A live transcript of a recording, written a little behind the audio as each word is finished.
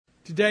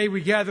Today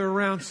we gather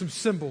around some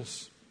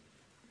symbols.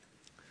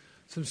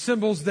 Some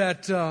symbols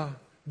that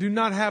do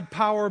not have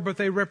power, but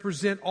they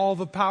represent all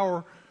the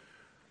power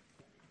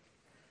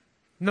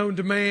known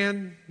to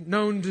man,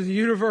 known to the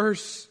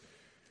universe.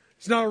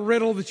 It's not a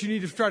riddle that you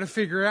need to try to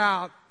figure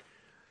out.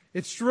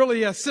 It's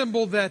really a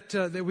symbol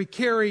that we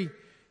carry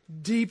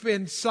deep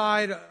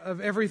inside of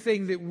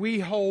everything that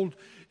we hold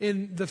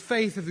in the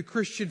faith of the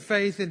Christian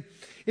faith, and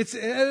it's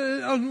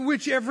on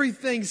which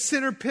everything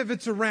center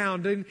pivots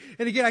around. And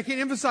again, I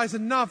can't emphasize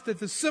enough that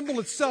the symbol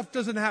itself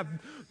doesn't have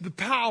the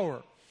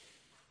power.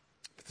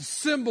 But the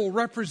symbol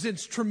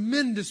represents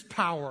tremendous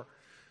power.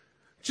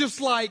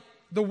 Just like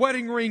the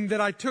wedding ring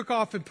that I took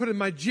off and put in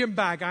my gym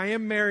bag. I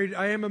am married.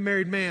 I am a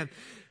married man.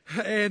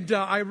 And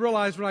I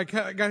realized when I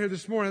got here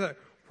this morning, I thought,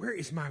 where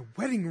is my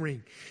wedding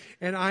ring?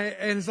 And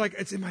it's like,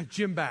 it's in my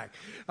gym bag.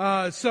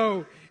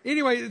 So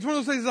anyway, it's one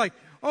of those things like,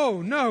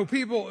 oh no,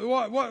 people,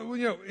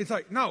 it's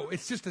like, no,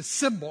 it's just a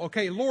symbol.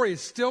 Okay, Lori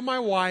is still my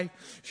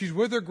wife. She's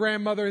with her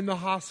grandmother in the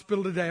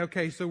hospital today.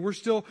 Okay, so we're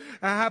still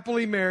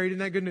happily married. Isn't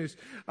that good news?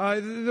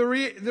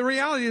 The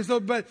reality is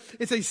though, but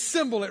it's a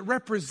symbol. It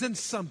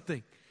represents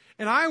something.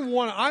 And I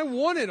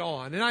want it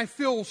on, and I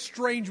feel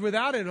strange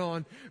without it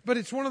on, but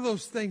it's one of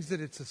those things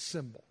that it's a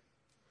symbol.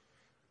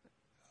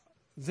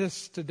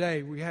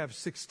 Today, we have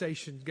 6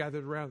 stations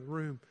gathered around the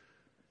room.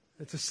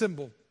 It's a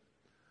symbol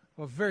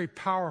of a very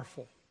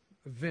powerful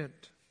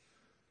event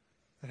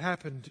that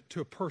happened to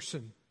a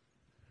person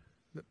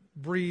that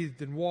breathed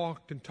and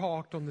walked and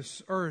talked on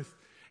this earth,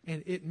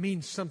 and it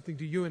means something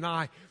to you and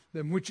I,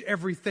 in which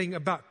everything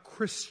about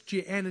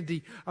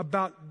Christianity,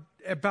 about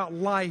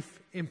life,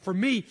 and for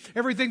me,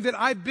 everything that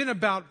I've been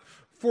about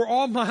for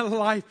all my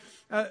life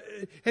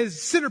has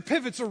center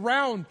pivots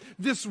around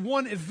this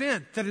one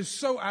event that is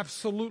so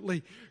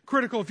absolutely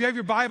critical. If you have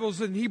your Bibles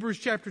in Hebrews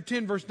chapter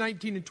 10, verse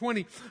 19 and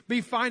 20,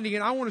 be finding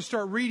it. I want to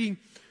start reading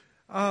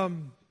a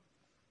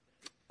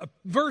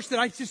verse that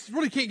I just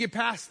really can't get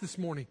past this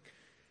morning.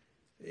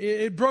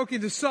 It broke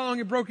into song,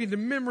 it broke into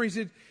memories.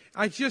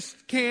 I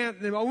just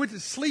can't. I went to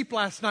sleep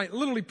last night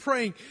literally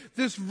praying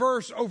this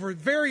verse over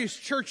various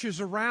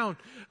churches around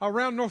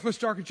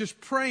Northwest Arkansas,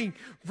 just praying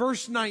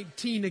verse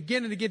 19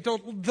 again and again.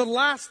 The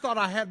last thought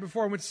I had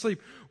before I went to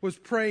sleep was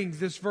praying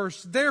this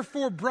verse.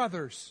 Therefore,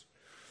 brothers,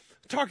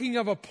 talking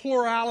of a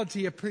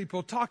plurality of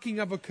people, talking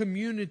of a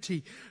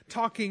community,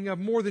 talking of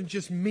more than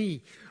just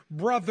me.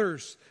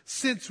 Brothers,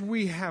 since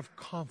we have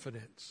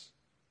confidence,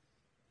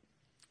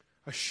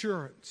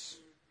 assurance,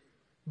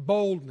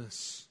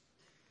 boldness,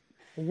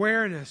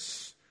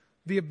 awareness,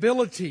 the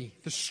ability,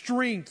 the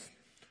strength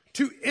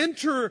to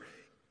enter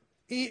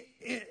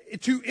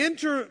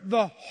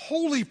the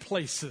holy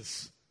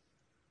places.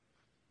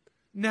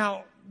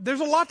 Now, there's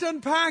a lot to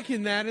unpack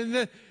in that,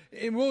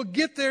 and we'll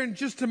get there in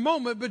just a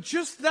moment, but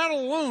just that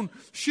alone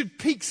should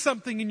pique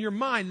something in your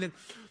mind, that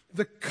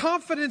the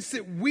confidence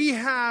that we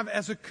have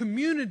as a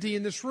community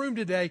in this room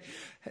today,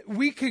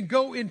 we can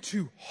go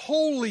into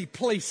holy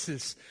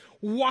places.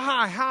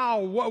 Why?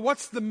 How?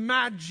 What's the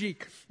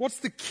magic? What's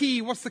the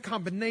key? What's the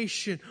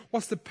combination?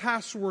 What's the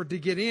password to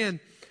get in?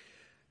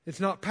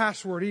 It's not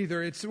password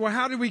either. It's, well,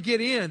 how do we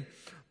get in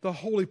the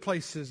holy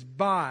places?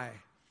 By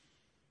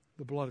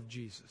the blood of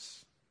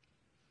Jesus.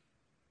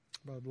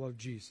 By the blood of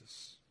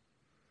Jesus.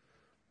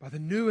 By the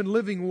new and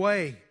living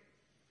way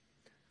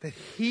that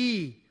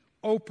He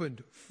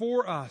opened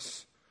for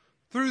us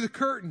through the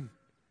curtain,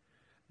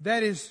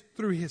 that is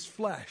through His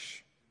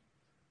flesh.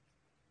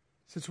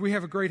 Since we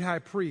have a great high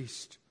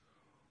priest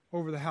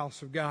over the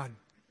house of God.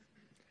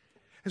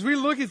 As we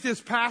look at this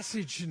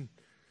passage and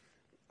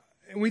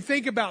we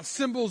think about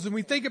symbols and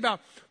we think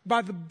about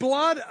by the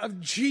blood of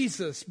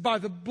Jesus,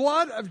 let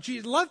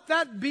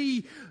that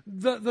be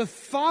the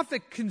thought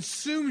that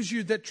consumes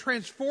you, that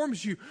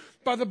transforms you.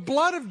 By the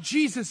blood of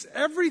Jesus,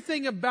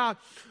 everything about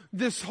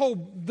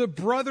the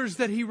brothers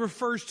that he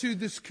refers to,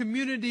 this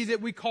community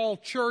that we call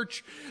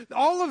church,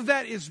 all of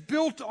that is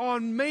built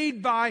on,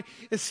 made by,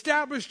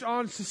 established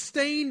on,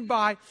 sustained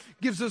by,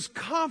 gives us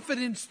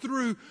confidence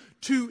through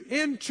to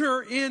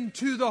enter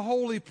into the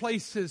holy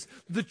places.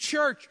 The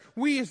church,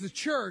 we as the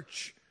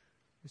church,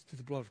 is through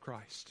the blood of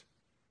Christ.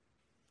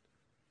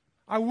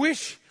 I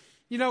wish,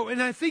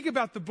 and I think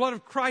about the blood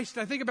of Christ,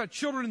 I think about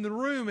children in the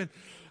room, and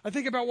I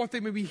think about what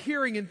they may be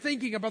hearing and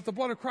thinking about the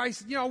blood of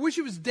Christ. I wish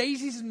it was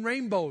daisies and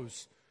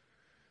rainbows.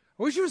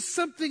 I wish it was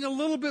something a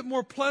little bit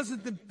more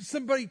pleasant than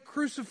somebody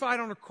crucified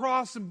on a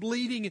cross and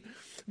bleeding.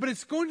 But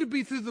it's going to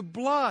be through the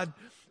blood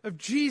of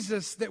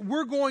Jesus that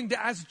we're going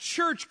to, as a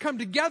church, come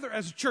together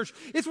as a church.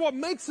 It's what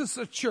makes us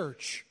a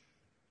church.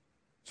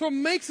 It's what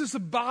makes us a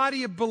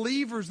body of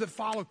believers that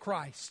follow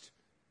Christ.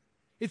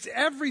 It's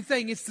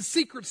everything. It's the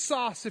secret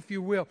sauce, if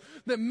you will,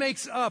 that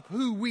makes up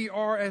who we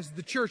are as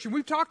the church. And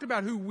we've talked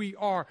about who we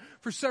are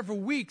for several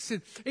weeks.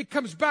 And it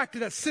comes back to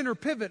that center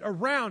pivot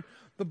around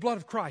the blood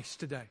of Christ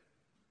today.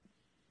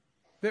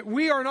 That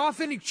we are an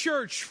authentic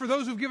church for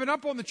those who've given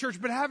up on the church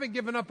but haven't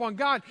given up on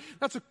God.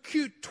 That's a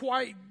cute,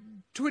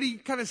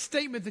 twitty kind of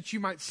statement that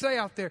you might say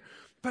out there.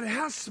 But it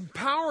has some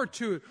power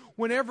to it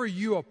whenever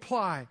you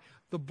apply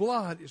The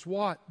blood is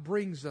what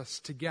brings us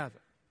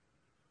together.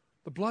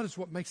 The blood is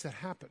what makes that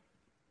happen.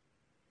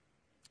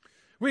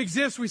 We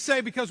exist, we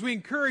say, because we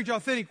encourage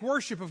authentic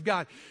worship of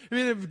God. I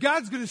mean, if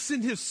God's going to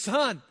send His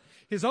Son,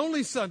 His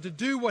only Son, to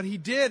do what He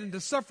did and to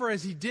suffer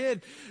as He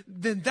did,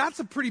 then that's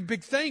a pretty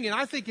big thing. And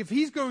I think if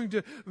He's going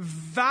to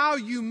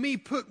value me,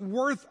 put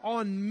worth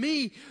on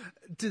me,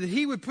 that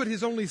He would put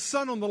His only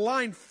Son on the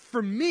line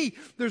for me,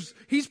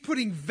 He's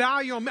putting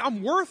value on me.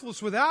 I'm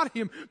worthless without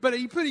Him, but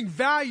He's putting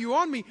value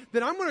on me,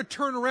 then I'm going to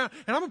turn around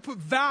and I'm going to put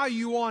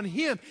value on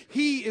Him.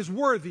 He is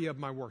worthy of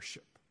my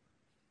worship.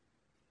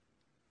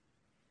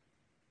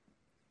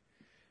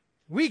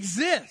 We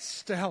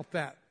exist to help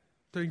that,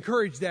 to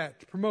encourage that,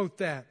 to promote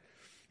that.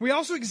 We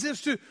also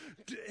exist to,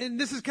 and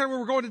this is kind of where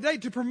we're going today,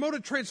 to promote a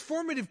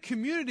transformative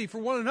community for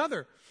one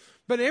another.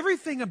 But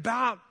everything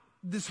about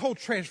this whole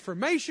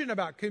transformation,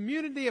 about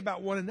community,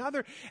 about one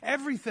another,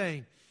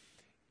 everything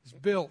is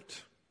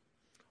built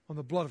on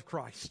the blood of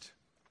Christ.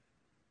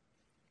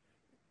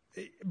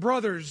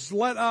 Brothers,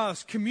 let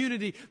us,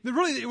 community.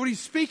 Really, what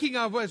he's speaking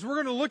of, as we're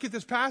going to look at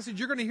this passage,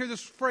 you're going to hear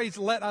this phrase,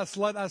 let us,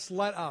 let us,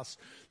 let us,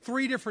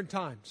 3 different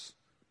times.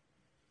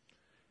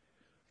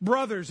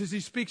 Brothers, as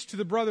he speaks to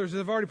the brothers, as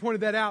I've already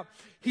pointed that out,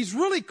 he's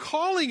really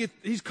calling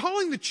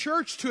the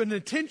church to an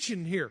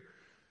attention here.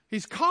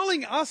 He's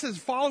calling us as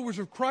followers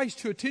of Christ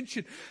to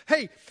attention.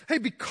 Hey,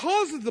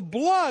 because of the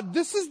blood,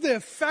 this is the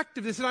effect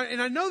of this.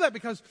 And I know that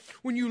because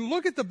when you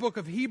look at the book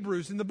of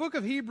Hebrews, and the book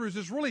of Hebrews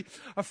is really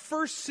a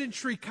first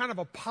century kind of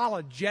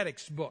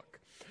apologetics book.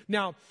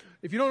 Now,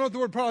 if you don't know what the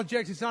word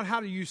apologetics, it's not how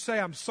do you say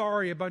I'm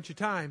sorry a bunch of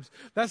times.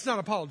 That's not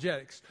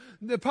apologetics.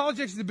 The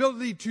apologetics is the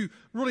ability to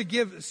really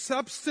give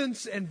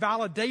substance and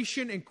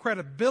validation and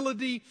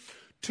credibility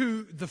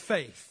to the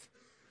faith.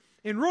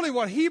 And really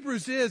what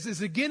Hebrews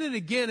is again and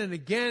again and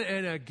again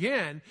and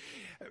again,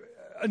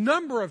 a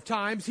number of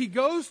times he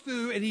goes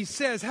through and he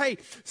says, hey,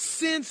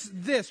 since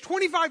this,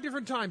 25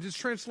 different times it's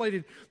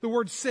translated the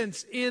word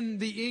since in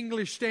the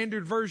English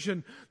Standard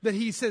Version that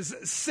he says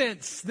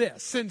since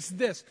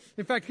this.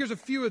 In fact, here's a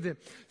few of them.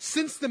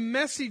 Since the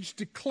message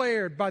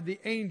declared by the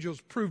angels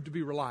proved to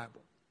be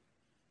reliable.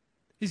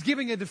 He's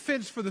giving a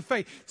defense for the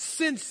faith.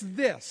 Since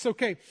this,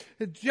 okay,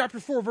 chapter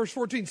 4, verse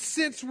 14,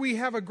 since we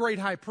have a great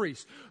high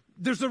priest.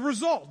 There's a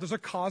result. There's a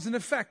cause and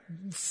effect.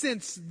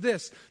 Since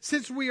this.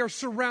 Since we are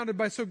surrounded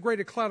by so great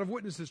a cloud of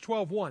witnesses.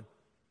 12:1.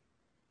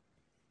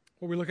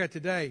 What we look at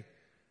today,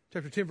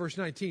 chapter 10, verse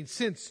 19.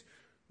 Since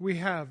we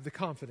have the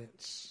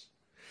confidence.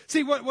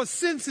 See, what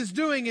since is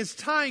doing is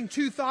tying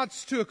 2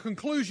 thoughts to a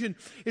conclusion.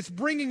 It's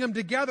bringing them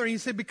together. And he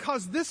said,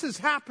 because this has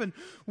happened,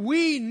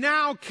 we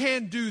now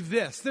can do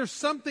this. There's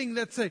something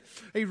that's a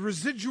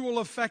residual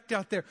effect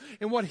out there.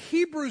 And what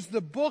Hebrews,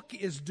 the book,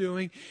 is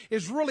doing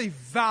is really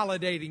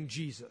validating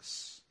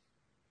Jesus.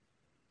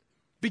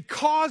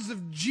 Because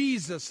of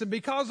Jesus and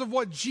because of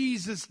what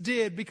Jesus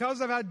did,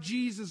 because of how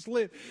Jesus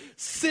lived,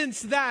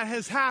 since that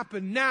has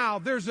happened, now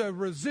there's a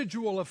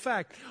residual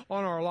effect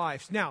on our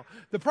lives. Now,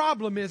 the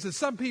problem is that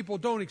some people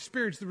don't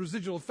experience the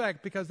residual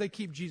effect because they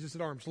keep Jesus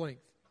at arm's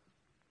length.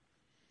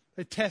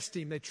 They test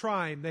him, they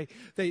try him,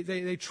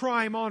 they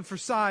try him on for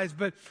size,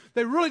 but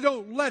they really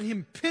don't let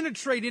him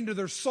penetrate into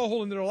their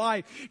soul and their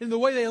life in the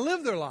way they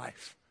live their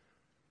life.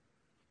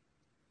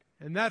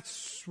 And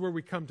that's where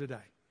we come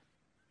today.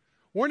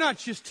 We're not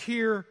just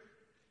here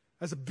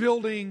as a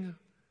building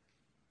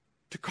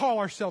to call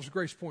ourselves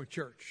Grace Point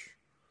Church.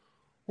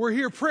 We're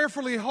here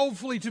prayerfully,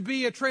 hopefully, to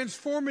be a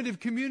transformative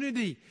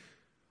community,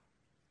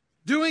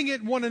 doing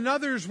it one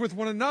another's with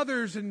one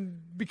another's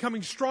and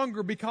becoming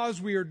stronger because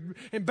we are,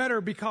 and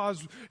better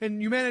because, and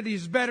humanity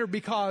is better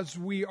because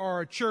we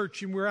are a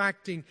church and we're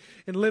acting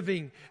and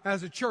living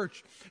as a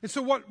church. And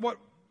so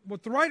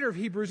what the writer of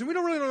Hebrews, and we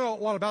don't really know a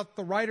lot about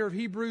the writer of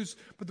Hebrews,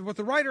 but what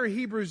the writer of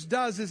Hebrews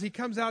does is he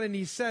comes out and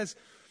he says,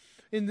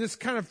 in this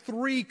kind of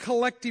 3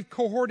 collective,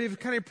 cohortive,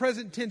 kind of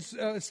present tense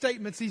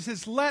statements, he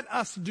says, let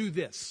us do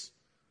this.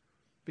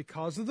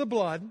 Because of the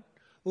blood,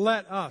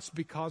 let us.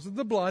 Because of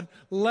the blood,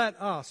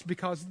 let us.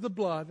 Because of the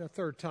blood, a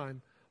 3rd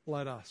time,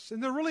 let us.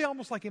 And they're really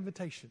almost like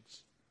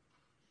invitations.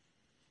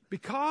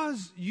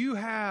 Because you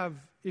have,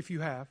 if you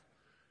have,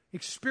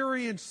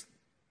 experienced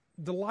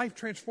the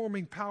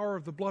life-transforming power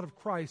of the blood of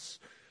Christ,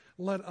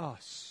 let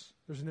us.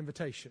 There's an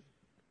invitation.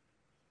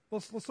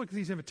 Let's look at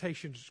these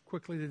invitations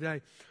quickly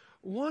today.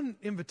 One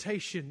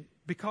invitation,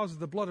 because of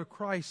the blood of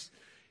Christ,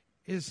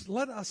 is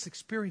let us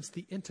experience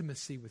the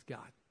intimacy with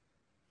God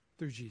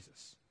through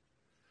Jesus.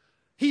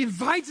 He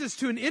invites us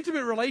to an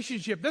intimate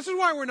relationship. This is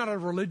why we're not a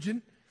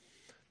religion.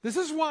 This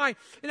is why,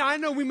 and I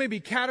know we may be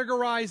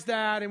categorized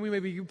that and we may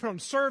be put on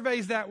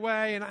surveys that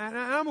way, and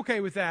I'm okay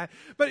with that.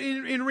 But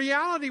in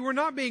reality, we're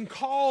not being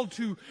called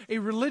to a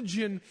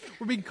religion.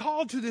 We're being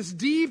called to this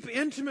deep,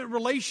 intimate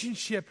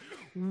relationship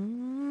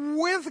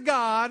with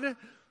God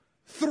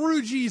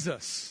through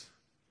Jesus.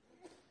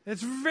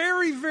 It's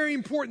very, very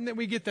important that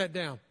we get that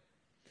down.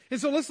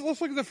 And so let's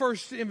look at the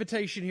first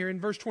invitation here in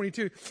verse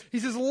 22. He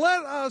says,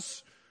 let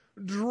us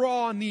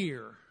draw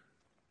near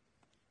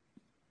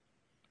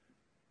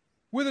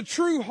with a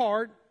true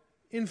heart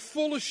in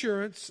full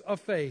assurance of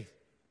faith,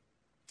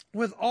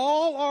 with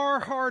all our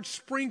hearts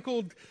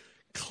sprinkled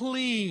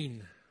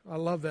clean. I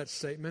love that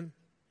statement.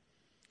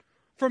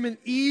 From an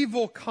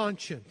evil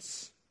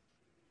conscience,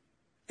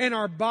 and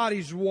our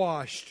bodies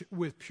washed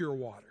with pure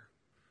water.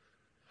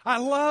 I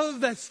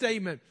love that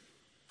statement.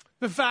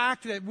 The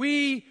fact that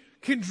we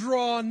can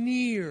draw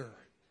near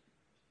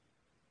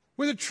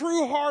with a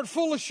true heart,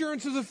 full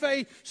assurances of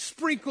faith,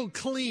 sprinkled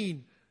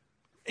clean.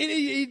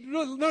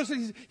 And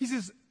notice he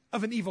says,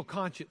 of an evil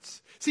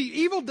conscience. See,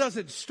 evil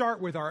doesn't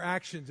start with our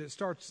actions. It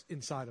starts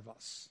inside of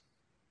us.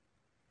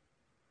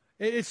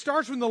 It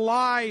starts when the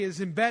lie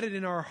is embedded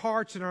in our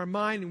hearts and our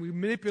mind, and we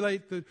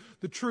manipulate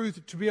the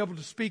truth to be able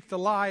to speak the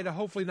lie to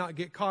hopefully not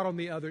get caught on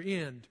the other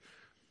end.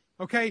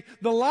 Okay?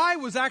 The lie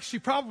was actually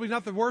probably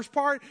not the worst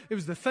part. It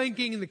was the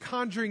thinking and the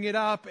conjuring it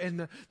up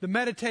and the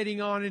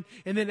meditating on it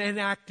and then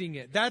enacting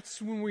it. That's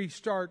when we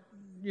start,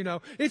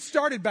 it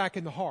started back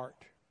in the heart.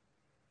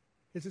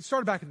 It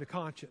started back in the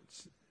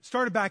conscience. It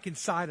started back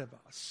inside of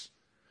us.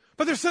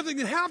 But there's something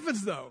that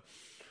happens though.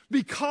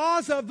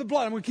 Because of the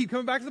blood, I'm going to keep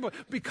coming back to the blood.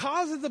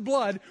 Because of the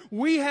blood,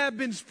 we have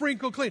been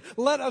sprinkled clean.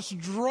 Let us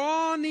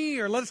draw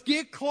near. Let us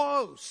get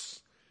close.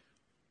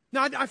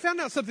 Now, I found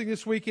out something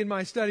this week in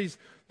my studies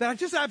that I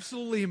just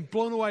absolutely am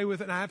blown away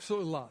with and I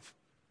absolutely love.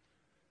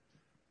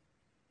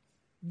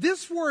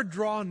 This word,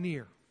 draw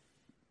near.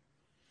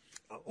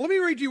 Let me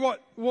read you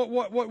what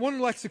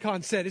one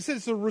lexicon said. It says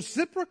it's a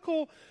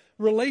reciprocal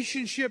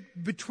relationship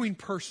between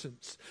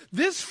persons.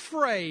 This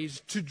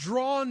phrase, to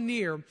draw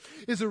near,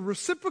 is a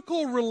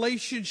reciprocal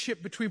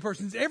relationship between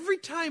persons. Every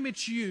time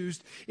it's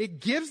used,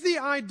 it gives the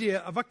idea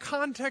of a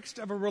context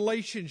of a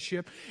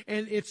relationship,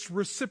 and it's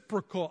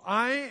reciprocal.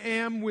 I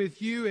am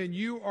with you, and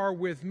you are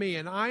with me,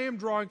 and I am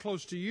drawing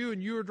close to you,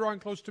 and you are drawing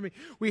close to me.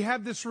 We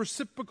have this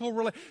reciprocal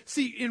relationship.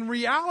 See, in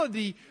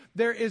reality,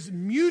 there is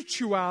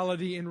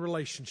mutuality in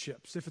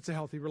relationships, if it's a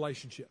healthy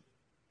relationship.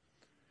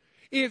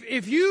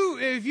 If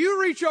you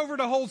reach over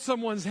to hold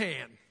someone's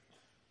hand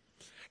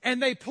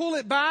and they pull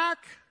it back,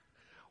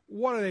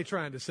 what are they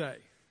trying to say?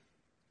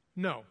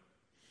 No,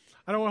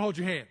 I don't want to hold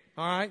your hand,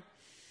 all right?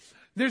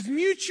 There's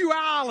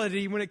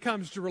mutuality when it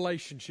comes to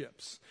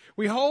relationships.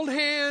 We hold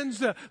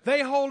hands,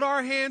 they hold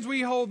our hands,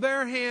 we hold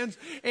their hands,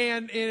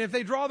 and if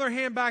they draw their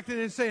hand back, then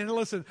it's saying,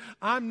 listen,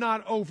 I'm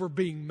not over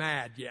being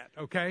mad yet,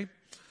 okay?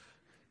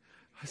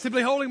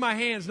 Simply holding my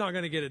hand is not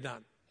going to get it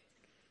done.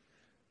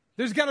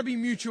 There's got to be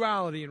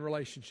mutuality in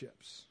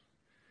relationships.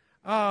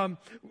 I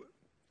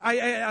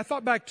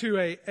thought back to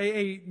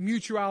a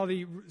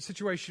mutuality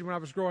situation when I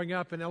was growing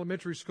up in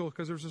elementary school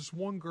because there was this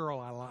one girl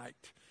I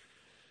liked.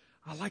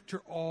 I liked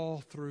her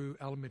all through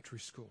elementary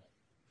school.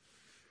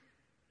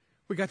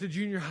 We got to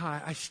junior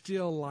high. I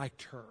still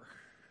liked her.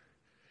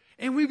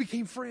 And we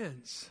became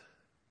friends.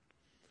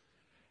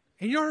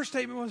 And you know what her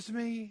statement was to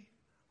me?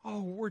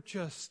 Oh, we're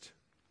just,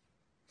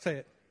 say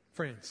it,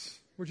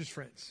 friends. We're just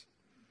friends.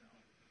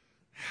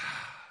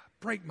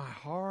 Break my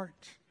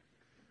heart.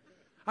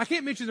 I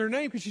can't mention her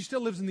name because she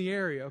still lives in the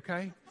area,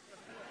 okay?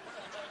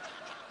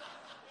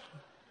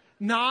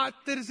 Not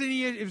that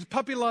it was a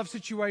puppy love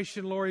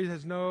situation. Lori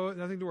has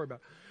nothing to worry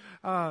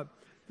about.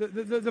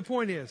 The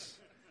point is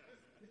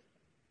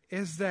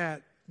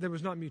that there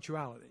was not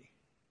mutuality.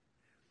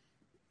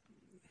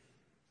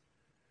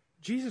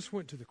 Jesus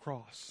went to the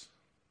cross.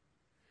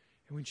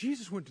 And when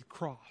Jesus went to the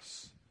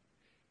cross,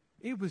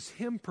 it was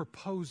him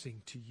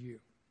proposing to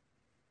you.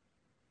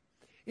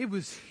 It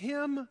was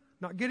him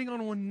not getting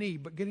on one knee,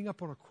 but getting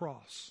up on a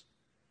cross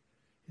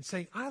and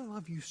saying, I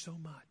love you so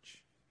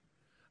much.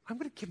 I'm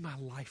going to give my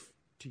life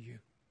to you.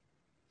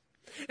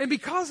 And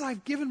because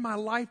I've given my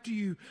life to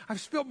you,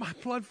 I've spilled my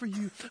blood for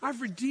you, I've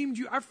redeemed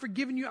you, I've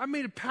forgiven you, I've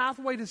made a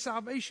pathway to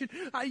salvation.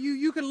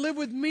 You can live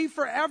with me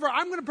forever.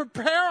 I'm going to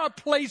prepare a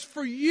place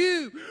for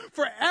you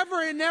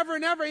forever and ever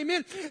and ever.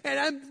 Amen.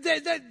 And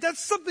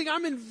that's something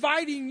I'm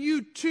inviting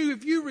you to.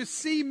 If you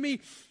receive me,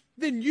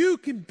 then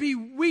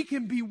we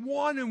can be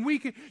one, and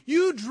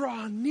you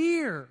draw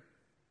near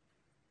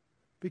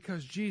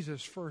because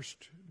Jesus first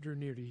drew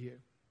near to you.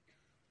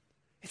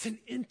 It's an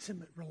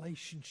intimate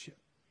relationship.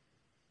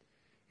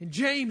 And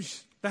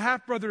James, the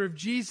half-brother of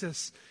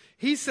Jesus,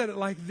 he said it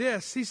like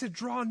this. He said,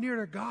 draw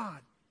near to God.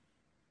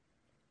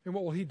 And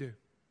what will he do?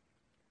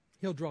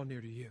 He'll draw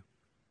near to you.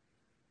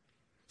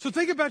 So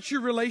think about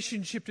your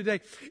relationship today.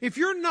 If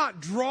you're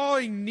not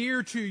drawing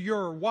near to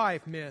your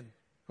wife, men,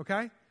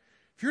 okay?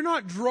 If you're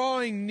not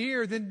drawing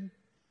near, then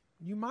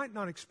you might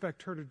not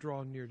expect her to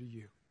draw near to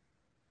you.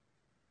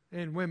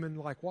 And women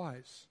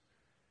likewise.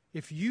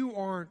 If you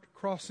aren't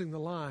crossing the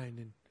line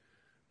and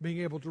being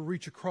able to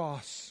reach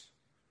across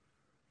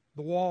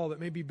the wall that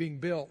may be being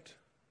built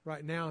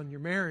right now in your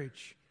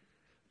marriage,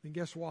 then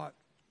guess what?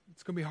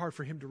 It's going to be hard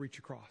for him to reach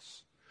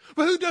across.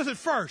 But who does it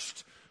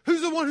first?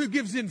 Who's the one who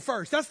gives in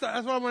first? That's what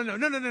I want to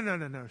know.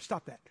 No.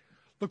 Stop that.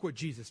 Look what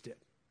Jesus did.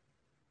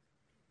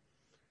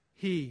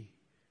 He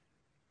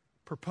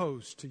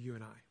proposed to you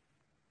and I.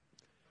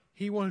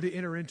 He wanted to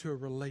enter into a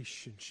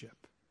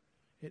relationship,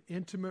 an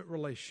intimate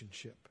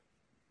relationship.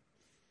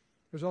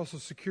 There's also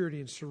security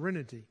and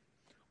serenity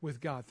with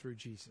God through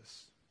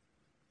Jesus.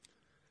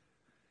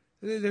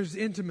 There's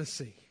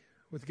intimacy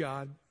with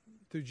God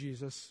through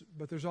Jesus,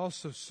 but there's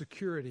also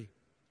security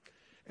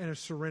and a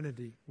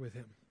serenity with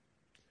Him.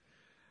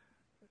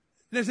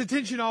 There's a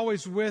tension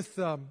always with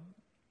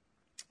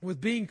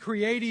being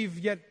creative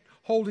yet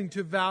holding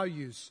to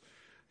values,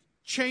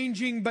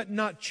 changing but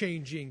not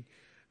changing,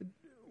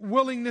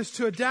 willingness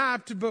to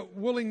adapt but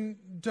willing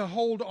to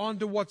hold on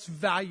to what's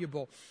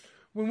valuable.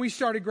 When we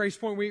started Grace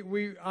Point,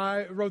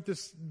 I wrote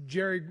this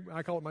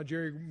I call it my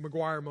Jerry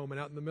Maguire moment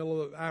out in the middle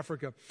of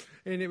Africa.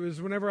 And it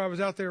was whenever I was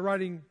out there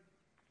writing,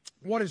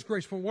 what is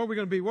Grace Point? What are we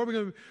going to be?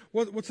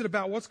 What's it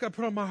about? What's God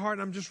put on my heart?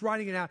 And I'm just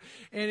writing it out.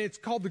 And it's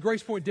called the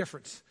Grace Point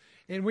Difference.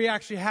 And we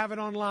actually have it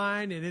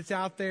online, and it's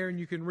out there, and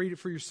you can read it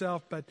for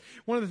yourself. But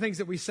one of the things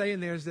that we say in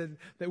there is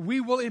that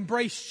we will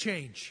embrace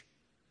change.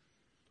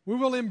 We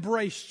will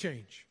embrace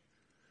change.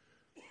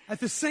 At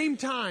the same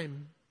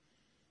time,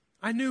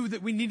 I knew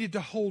that we needed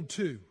to hold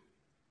to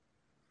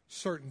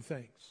certain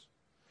things.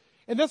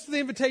 And that's the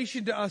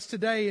invitation to us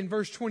today in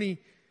verse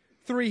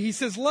 23. He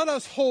says, let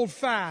us hold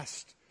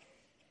fast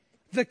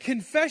the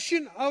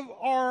confession of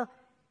our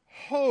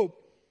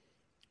hope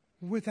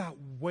without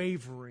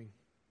wavering.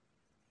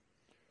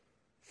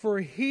 For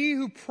He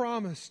who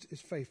promised is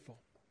faithful.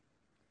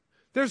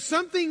 There's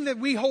something that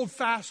we hold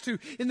fast to.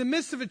 In the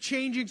midst of a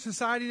changing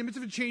society, in the midst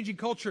of a changing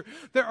culture,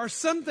 there are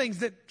some things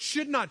that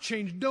should not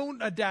change, don't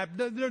adapt,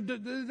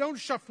 don't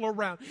shuffle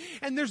around.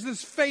 And there's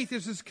this faith,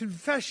 there's this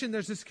confession,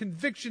 there's this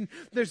conviction,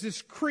 there's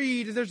this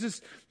creed,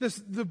 there's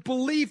the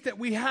belief that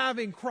we have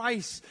in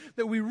Christ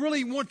that we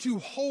really want to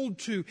hold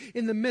to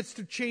in the midst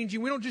of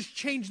changing. We don't just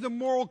change the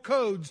moral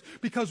codes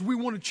because we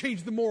want to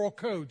change the moral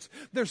codes.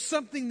 There's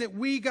something that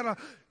we got to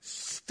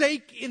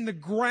stake in the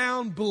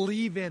ground,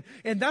 believe in.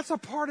 And that's a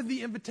part of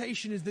the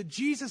invitation, is that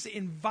Jesus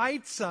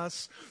invites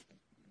us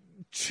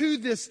to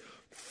this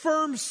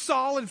firm,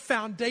 solid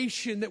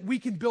foundation that we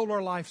can build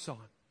our lives on.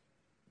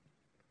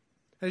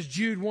 As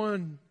Jude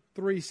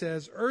 1:3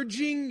 says,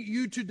 urging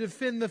you to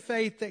defend the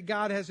faith that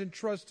God has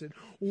entrusted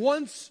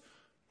once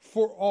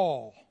for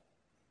all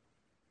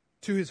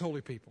to His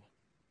holy people.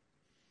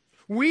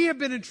 We have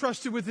been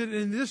entrusted with it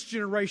in this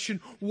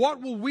generation. What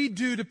will we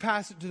do to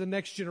pass it to the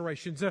next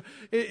generation?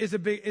 Is a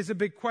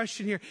big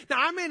question here. Now,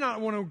 I may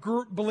not want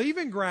to believe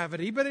in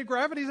gravity, but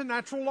gravity is a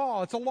natural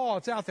law. It's a law.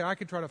 It's out there. I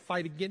can try to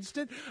fight against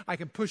it. I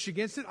can push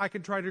against it. I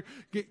can try to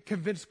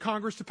convince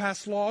Congress to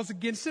pass laws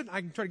against it.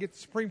 I can try to get the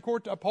Supreme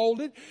Court to uphold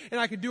it. And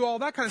I can do all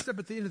that kind of stuff.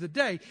 But at the end of the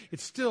day,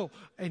 it's still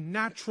a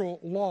natural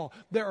law.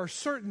 There are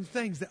certain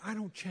things that I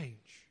don't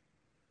change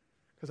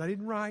because I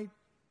didn't write.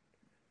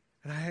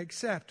 And I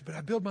accept, but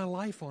I build my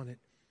life on it.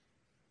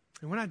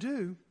 And when I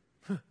do,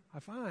 I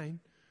find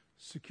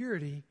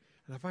security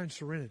and I find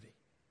serenity.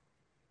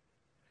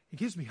 It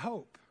gives me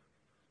hope.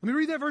 Let me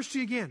read that verse to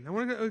you again. I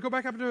want to go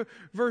back up to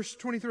verse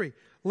 23.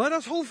 Let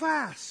us hold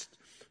fast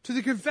to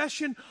the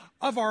confession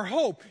of our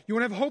hope. You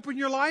want to have hope in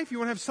your life? You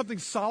want to have something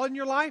solid in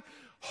your life?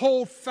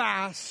 Hold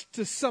fast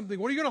to something.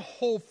 What are you going to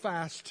hold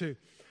fast to?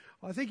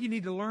 Well, I think you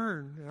need to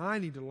learn, and I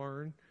need to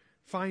learn,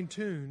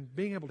 fine-tune,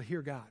 being able to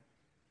hear God.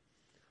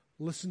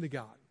 Listen to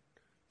God.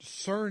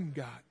 Discern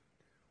God.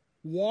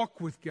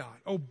 Walk with God.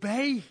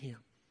 Obey Him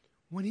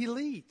when He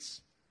leads.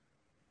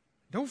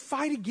 Don't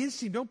fight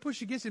against Him. Don't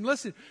push against Him.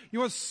 Listen, you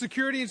want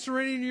security and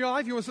serenity in your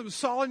life? You want something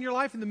solid in your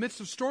life in the midst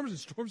of storms? And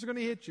storms are going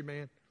to hit you,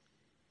 man.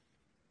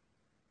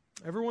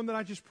 Everyone that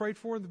I just prayed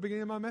for at the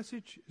beginning of my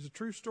message is a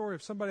true story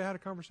of somebody I had a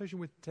conversation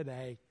with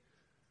today.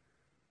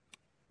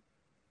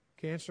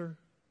 Cancer,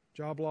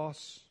 job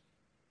loss,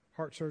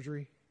 heart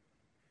surgery.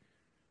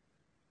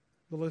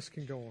 The list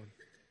can go on.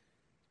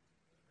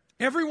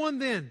 Everyone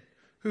then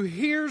who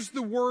hears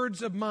the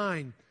words of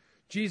mine,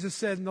 Jesus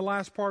said in the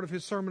last part of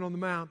His Sermon on the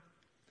Mount,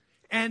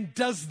 and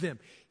does them.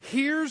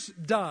 Hears,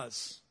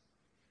 does.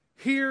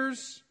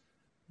 Hears,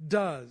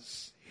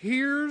 does.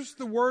 Hears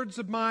the words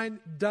of mine,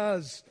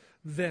 does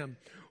them.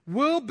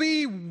 Will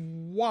be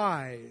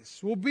wise.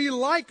 Will be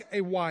like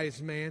a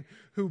wise man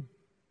who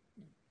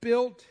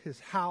built his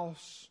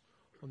house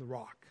on the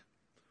rock.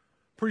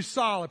 Pretty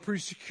solid,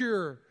 pretty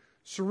secure.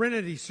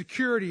 Serenity,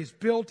 security is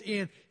built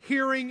in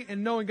hearing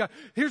and knowing God.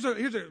 Here's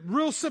a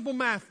real simple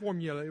math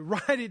formula.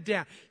 Write it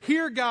down.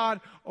 Hear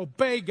God,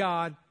 obey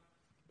God.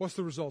 What's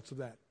the results of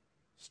that?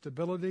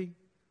 Stability,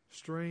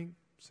 strength,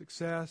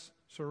 success,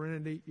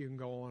 serenity. You can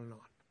go on and on.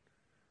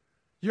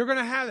 You're going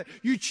to have it.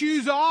 You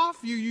choose off.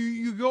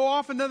 You go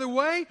off another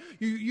way.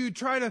 You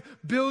try to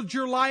build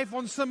your life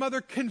on some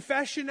other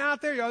confession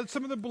out there,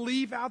 some other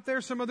belief out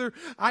there, some other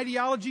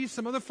ideology,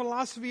 some other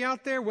philosophy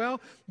out there.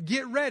 Well,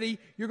 get ready.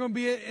 You're going to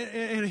be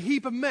in a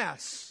heap of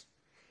mess.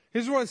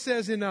 Here's what it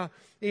says in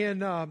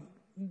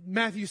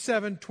Matthew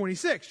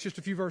 7:26, just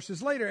a few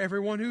verses later.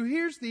 Everyone who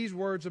hears these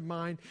words of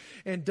mine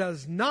and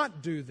does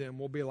not do them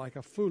will be like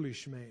a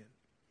foolish man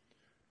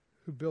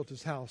who built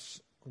his house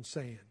on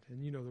sand.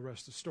 And you know the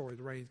rest of the story.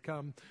 The rains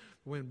come,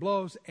 the wind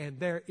blows, and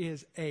there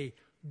is a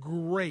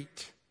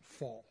great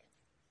fall.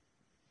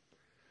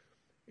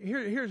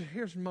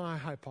 Here's my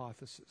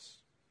hypothesis.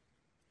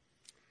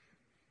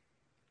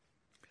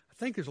 I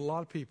think there's a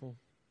lot of people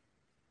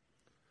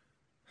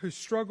who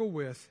struggle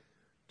with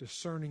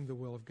discerning the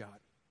will of God.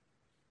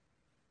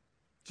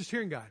 Just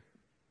hearing God.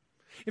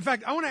 In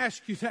fact, I want to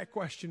ask you that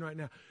question right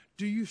now.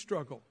 Do you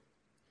struggle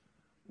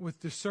with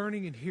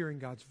discerning and hearing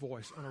God's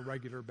voice on a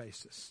regular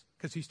basis?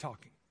 Because He's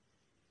talking.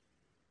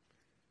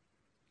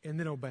 And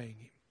then obeying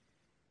Him.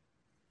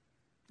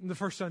 And the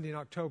first Sunday in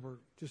October,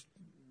 just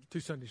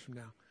 2 Sundays from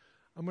now,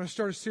 I'm going to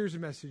start a series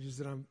of messages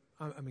that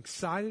I'm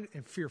excited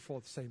and fearful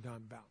at the same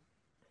time about,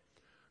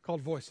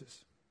 called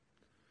Voices.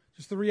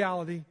 Just the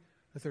reality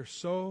that there's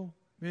so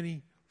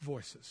many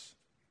voices.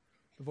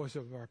 The voices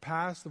of our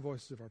past, the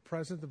voices of our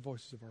present, the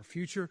voices of our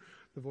future,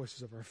 the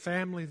voices of our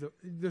family.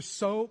 There's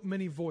so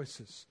many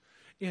voices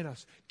in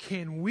us.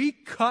 Can we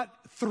cut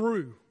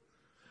through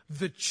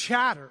the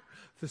chatter,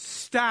 the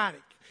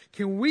static?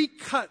 Can we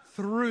cut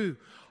through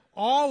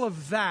all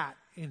of that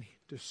and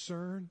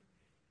discern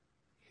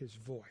His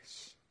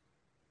voice?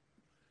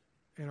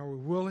 And are we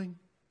willing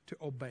to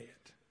obey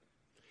it?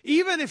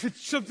 Even if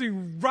it's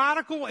something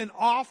radical and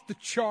off the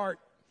chart,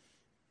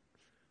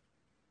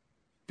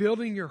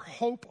 building your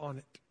hope on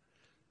it.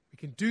 We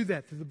can do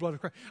that through the blood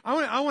of Christ.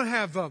 I want to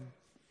have a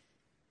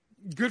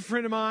good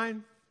friend of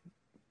mine.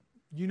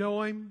 You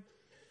know him.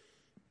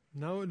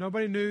 No,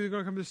 nobody knew he was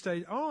going to come to the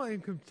stage. Oh, I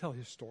can tell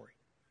his story.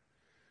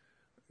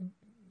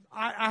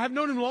 I have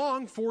known him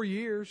long, 4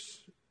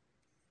 years,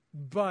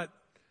 but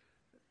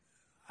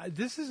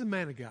this is a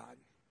man of God.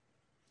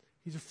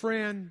 He's a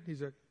friend.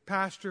 He's a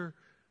pastor.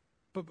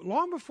 But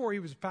long before he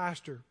was a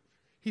pastor,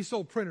 he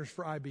sold printers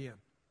for IBM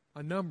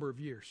a number of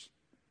years.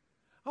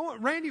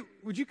 Randy,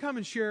 would you come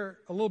and share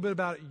a little bit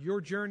about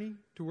your journey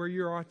to where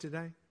you are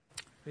today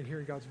in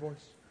hearing God's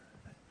voice?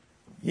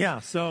 Yeah,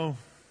 so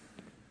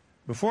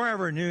before I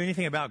ever knew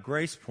anything about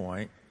Grace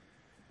Point,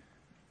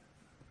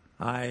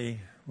 I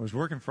was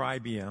working for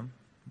IBM,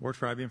 worked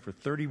for IBM for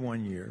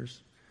 31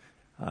 years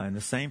in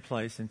the same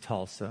place in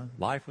Tulsa.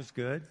 Life was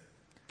good.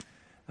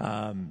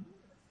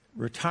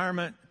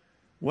 Retirement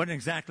wasn't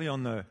exactly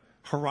on the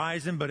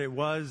horizon, but it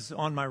was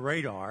on my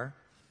radar.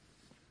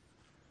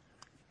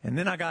 And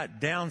then I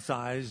got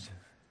downsized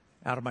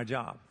out of my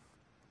job,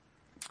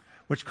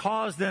 which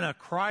caused then a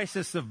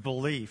crisis of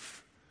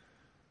belief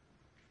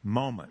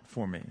moment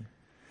for me.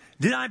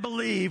 Did I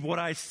believe what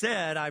I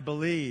said I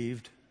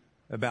believed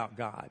about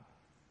God?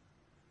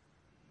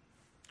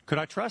 Could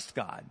I trust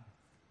God?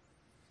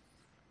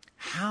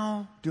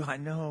 How do I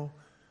know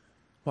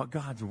what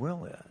God's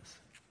will is?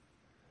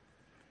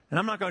 And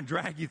I'm not going to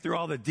drag you through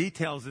all the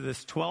details of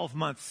this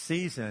 12-month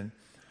season,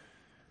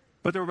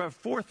 but there were about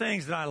 4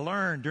 things that I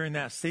learned during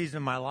that season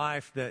of my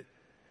life that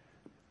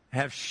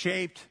have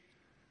shaped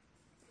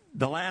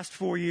the last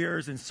 4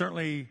 years and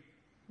certainly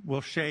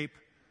will shape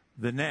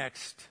the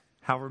next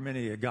however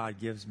many that God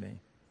gives me.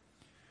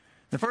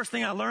 The first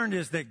thing I learned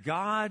is that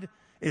God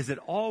is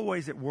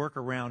always at work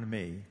around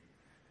me.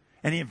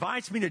 And He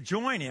invites me to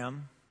join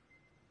Him,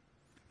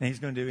 and He's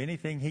going to do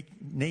anything He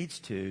needs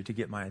to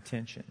get my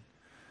attention.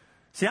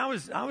 See, I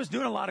was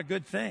doing a lot of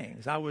good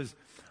things. I was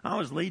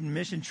leading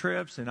mission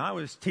trips, and I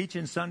was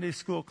teaching Sunday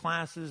school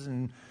classes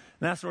and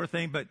that sort of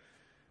thing.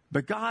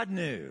 But God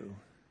knew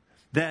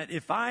that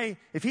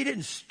if He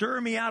didn't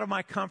stir me out of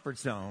my comfort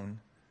zone,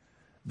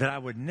 that I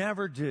would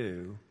never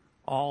do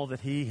all that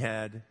He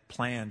had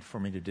planned for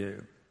me to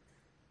do.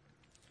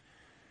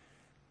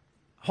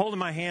 Holding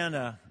my hand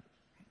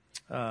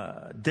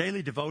a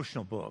daily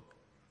devotional book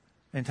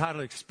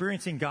entitled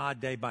Experiencing God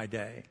Day by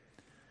Day.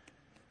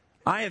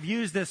 I have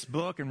used this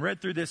book and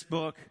read through this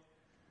book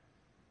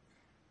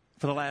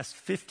for the last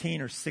 15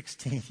 or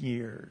 16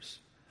 years.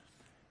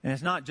 And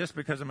it's not just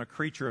because I'm a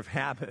creature of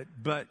habit,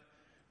 but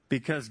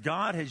because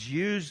God has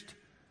used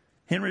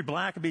Henry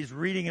Blackaby's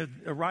writing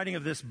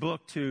of this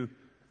book to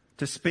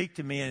speak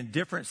to me in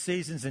different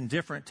seasons, in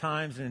different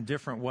times, and in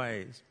different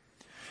ways.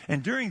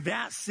 And during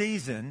that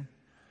season,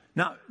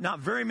 not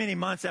very many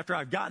months after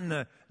I've gotten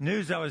the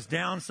news I was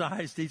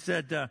downsized, he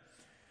said,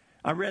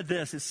 I read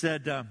this, it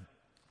said,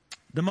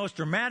 the most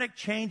dramatic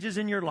changes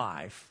in your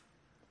life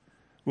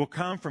will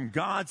come from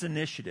God's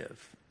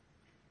initiative,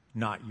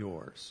 not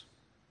yours.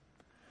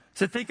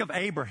 So think of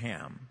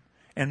Abraham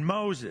and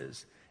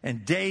Moses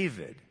and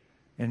David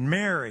and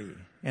Mary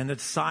and the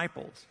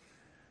disciples.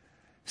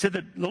 So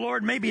that the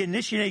Lord may be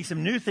initiating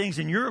some new things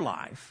in your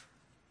life,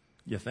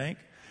 you think.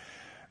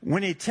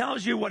 When He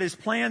tells you what His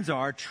plans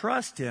are,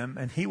 trust Him,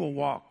 and He will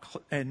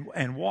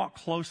walk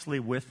closely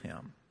with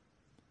Him.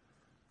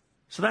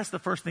 So that's the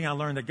first thing I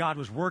learned, that God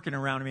was working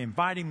around me,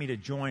 inviting me to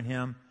join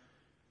Him.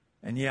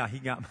 And yeah, He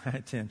got my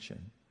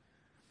attention.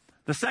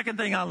 The second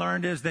thing I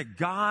learned is that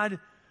God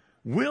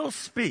will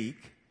speak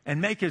and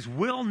make His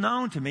will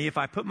known to me if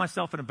I put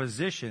myself in a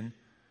position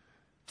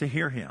to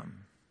hear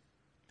Him.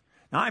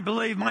 Now, I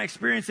believe my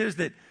experience is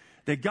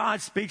that God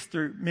speaks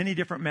through many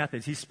different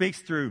methods. He speaks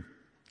through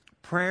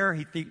prayer.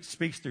 He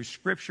speaks through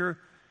Scripture.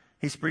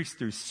 He speaks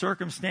through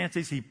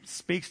circumstances. He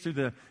speaks through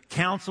the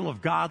counsel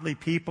of godly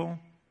people.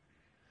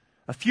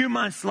 A few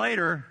months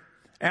later,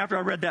 after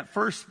I read that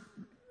first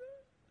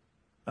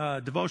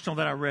devotional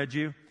that I read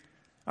you,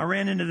 I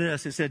ran into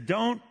this. It said,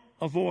 don't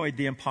avoid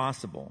the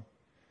impossible.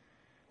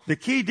 The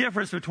key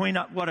difference between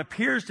what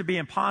appears to be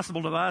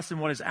impossible to us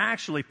and what is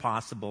actually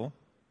possible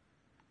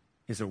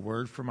is a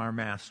word from our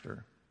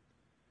Master.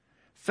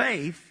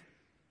 Faith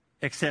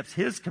accepts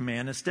His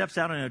command and steps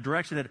out in a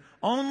direction that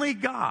only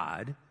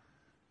God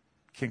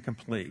can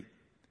complete.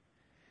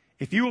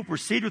 If you will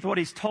proceed with what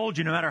He's told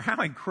you, no matter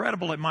how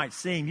incredible it might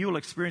seem, you will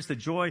experience the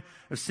joy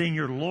of seeing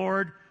your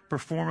Lord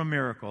perform a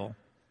miracle,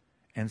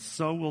 and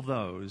so will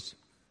those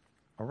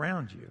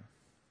around you.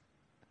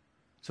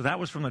 So that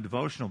was from the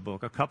devotional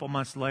book. A couple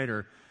months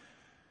later,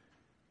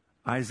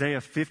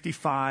 Isaiah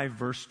 55,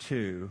 verse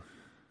 2,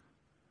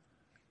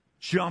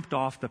 jumped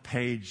off the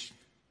page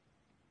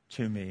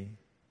to me.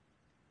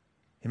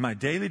 In my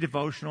daily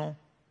devotional,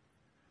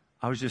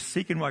 I was just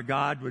seeking what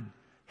God would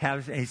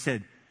have. And He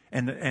said,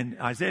 and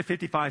Isaiah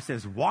 55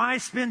 says, why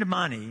spend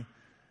money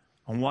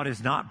on what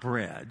is not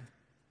bread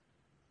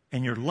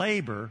and your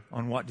labor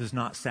on what does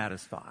not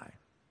satisfy?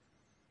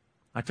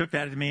 I took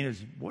that to mean as,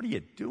 what are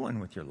you doing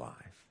with your life?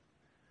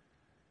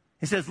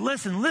 He says,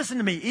 listen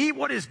to me. Eat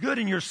what is good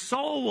and your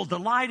soul will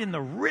delight in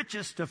the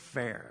richest of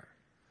fare.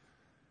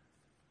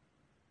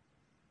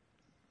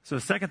 So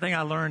the second thing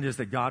I learned is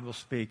that God will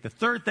speak. The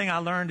third thing I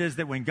learned is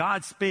that when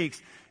God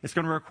speaks, it's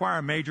going to require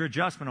a major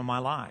adjustment in my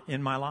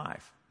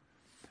life.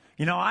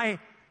 You know, I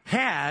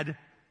had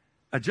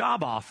a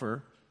job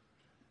offer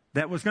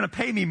that was going to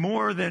pay me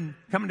more than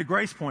coming to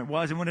Grace Point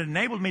was, and would have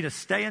enabled me to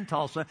stay in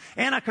Tulsa,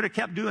 and I could have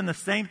kept doing the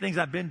same things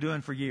I've been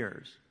doing for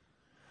years.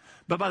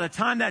 But by the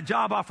time that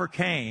job offer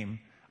came,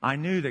 I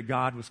knew that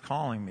God was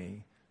calling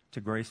me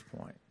to Grace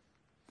Point.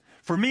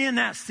 For me in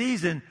that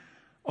season,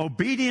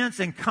 obedience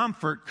and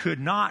comfort could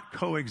not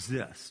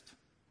coexist.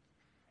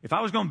 If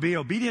I was going to be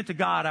obedient to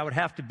God, I would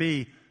have to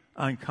be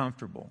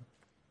uncomfortable.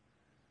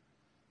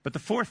 But the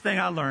fourth thing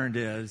I learned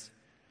is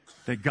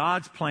that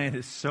God's plan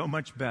is so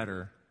much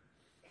better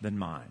than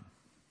mine.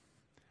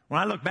 When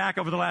I look back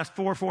over the last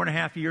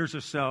 4.5 years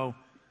or so,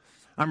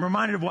 I'm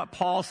reminded of what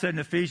Paul said in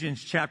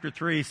Ephesians chapter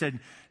 3. He said,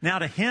 now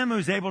to Him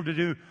who's able to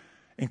do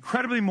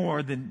incredibly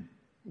more than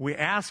we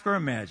ask or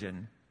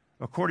imagine,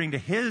 according to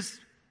His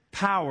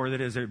power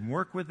that is at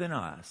work within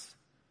us,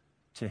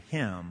 to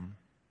Him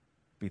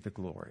be the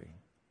glory.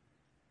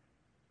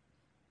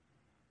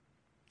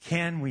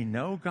 Can we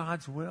know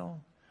God's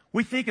will?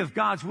 We think of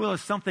God's will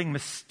as something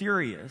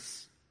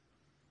mysterious.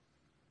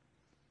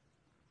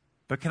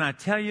 But can I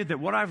tell you that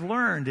what I've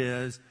learned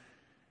is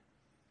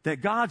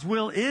that God's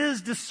will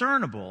is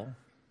discernible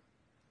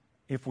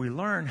if we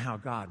learn how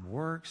God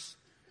works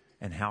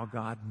and how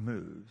God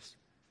moves.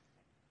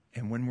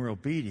 And when we're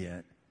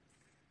obedient,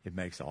 it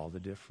makes all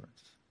the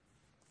difference.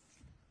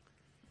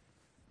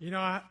 You know,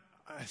 I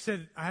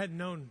said I hadn't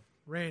known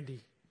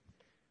Randy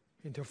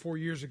until 4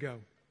 years ago.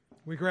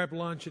 We grabbed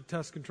lunch at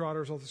Tuscan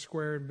Trotters off the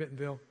square in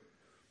Bentonville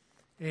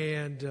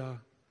and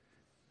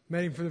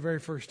met him for the very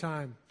first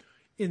time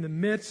in the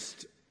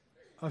midst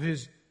of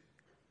his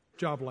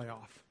job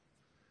layoff.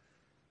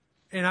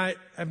 And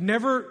I've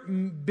never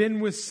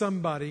been with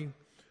somebody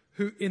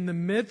who, in the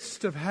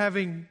midst of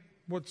having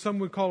what some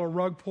would call a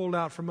rug pulled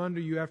out from under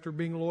you after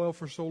being loyal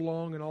for so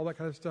long and all that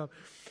kind of stuff,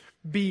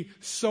 be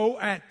so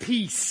at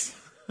peace,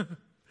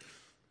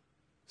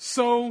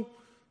 so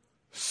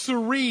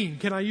serene.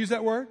 Can I use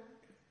that word?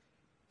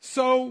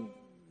 So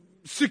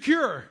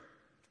secure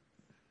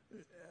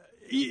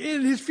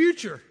in his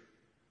future.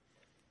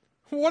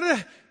 What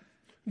a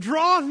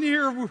draw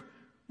near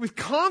with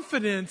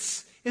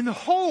confidence in the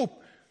hope.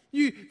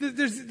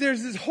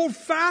 There's this hold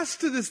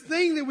fast to this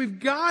thing that we've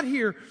got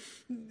here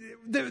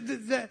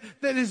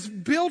that is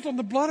built on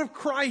the blood of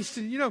Christ.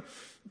 And, you know,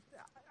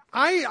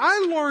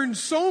 I learned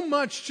so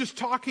much just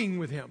talking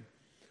with him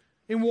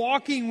and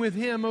walking with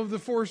him over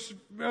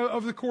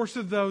the course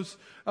of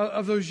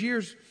those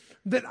years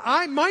that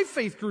my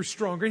faith grew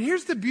stronger. And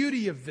here's the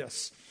beauty of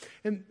this.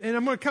 And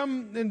I'm going to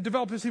come and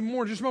develop this even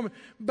more in just a moment.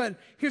 But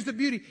here's the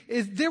beauty,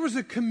 is there was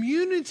a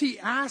community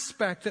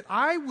aspect that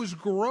I was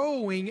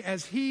growing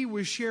as he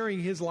was sharing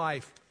his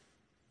life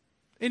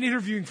and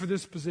interviewing for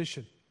this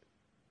position.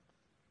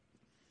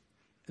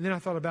 And then I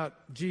thought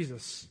about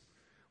Jesus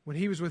when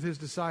he was with his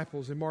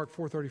disciples in Mark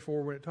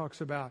 4:34, when it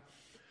talks about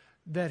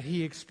that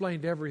he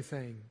explained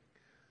everything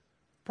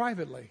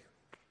privately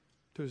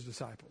to his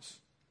disciples.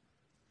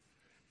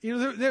 You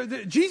know,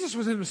 Jesus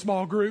was in a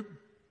small group.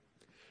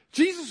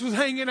 Jesus was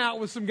hanging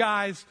out with some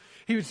guys.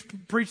 He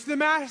would preach to the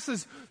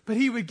masses, but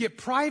he would get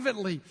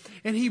privately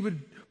and he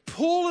would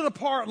pull it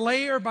apart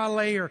layer by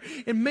layer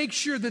and make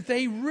sure that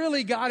they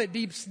really got it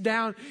deep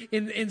down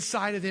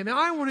inside of them. And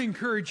I want to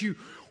encourage you,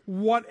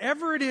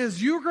 whatever it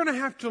is, you're going to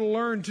have to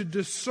learn to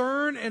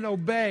discern and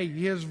obey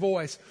his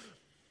voice.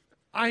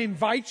 I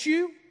invite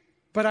you,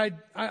 but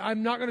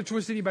I'm not going to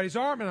twist anybody's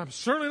arm, and I'm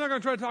certainly not going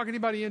to try to talk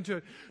anybody into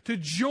it, to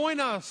join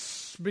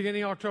us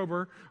beginning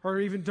October or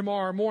even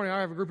tomorrow morning.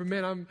 I have a group of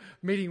men I'm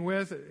meeting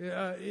with.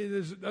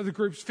 There's other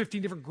groups,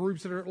 15 different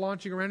groups that are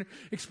launching around it,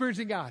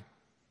 experiencing God.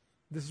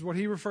 This is what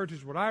he referred to,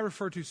 is what I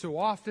refer to so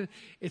often.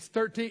 It's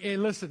 13,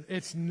 and listen,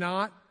 it's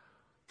not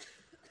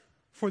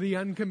for the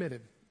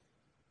uncommitted.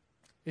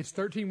 It's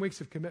 13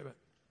 weeks of commitment.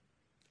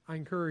 I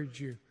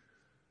encourage you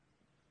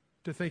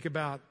to think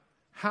about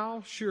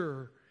how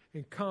sure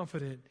and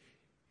confident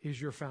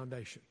is your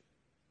foundation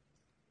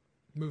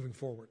moving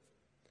forward.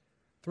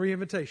 3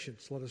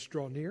 invitations. Let us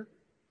draw near.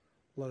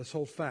 Let us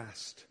hold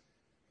fast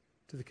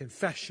to the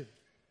confession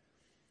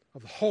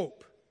of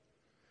hope.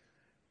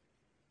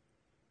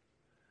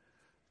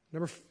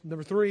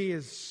 Number 3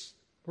 is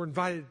we're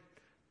invited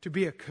to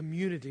be a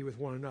community with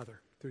one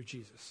another through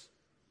Jesus.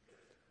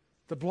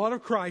 The blood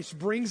of Christ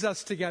brings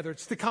us together.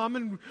 It's the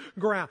common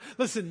ground.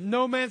 Listen,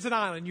 no man's an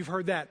island. You've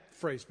heard that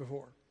phrase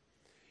before.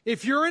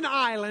 If you're an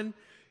island,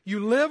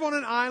 you live on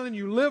an island,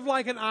 you live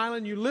like an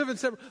island, you live in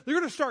separate... They're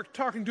going to start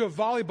talking to a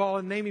volleyball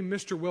and name him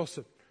Mr.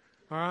 Wilson.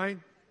 All right?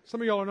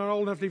 Some of y'all are not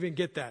old enough to even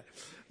get that.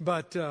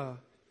 But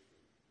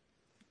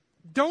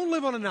don't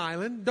live on an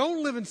island.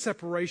 Don't live in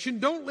separation.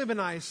 Don't live in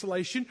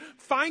isolation.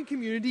 Find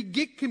community,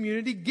 get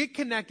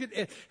connected,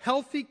 a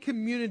healthy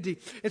community.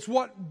 It's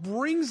what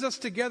brings us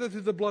together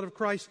through the blood of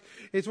Christ.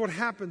 It's what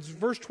happens.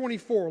 Verse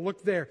 24,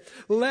 look there.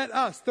 Let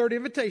us, third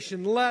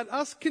invitation, let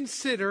us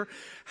consider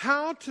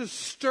how to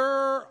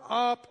stir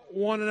up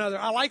one another.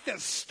 I like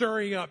that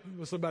stirring up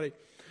with somebody.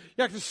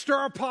 You have to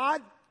stir a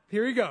pot?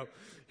 Here you go.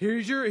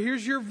 Here's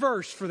your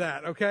verse for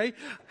that, okay?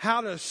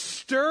 How to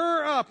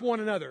stir up one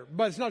another.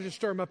 But it's not just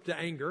stir them up to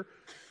anger.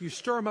 You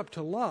stir them up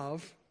to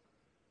love.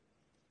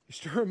 You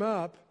stir them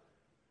up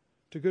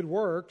to good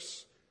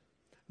works.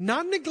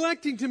 Not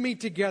neglecting to meet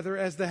together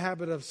as the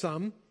habit of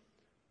some,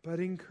 but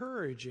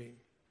encouraging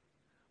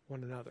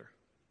one another.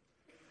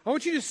 I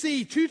want you to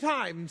see 2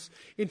 times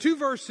in 2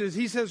 verses,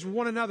 he says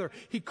one another.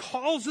 He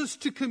calls us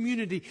to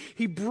community.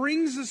 He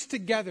brings us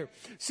together.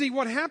 See,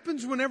 what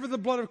happens whenever the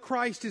blood of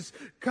Christ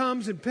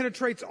comes and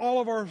penetrates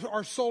all of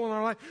our soul and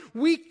our life,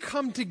 we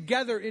come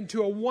together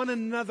into a one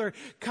another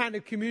kind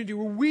of community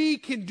where we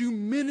can do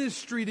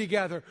ministry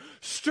together.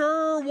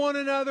 Stir one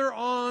another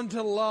on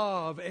to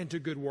love and to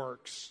good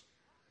works.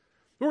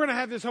 We're going to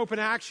have this Hope in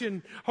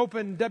Action, Hope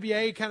in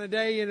WA kind of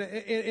day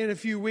in a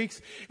few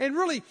weeks. And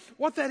really,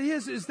 what that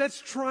is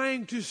that's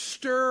trying to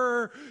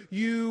stir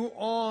you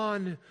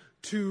on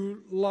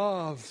to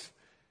love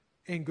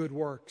and good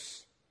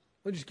works.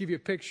 Let me just give you a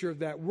picture of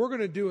that. We're going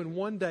to do in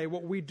one day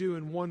what we do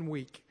in 1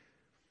 week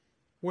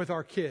with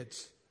our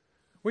kids.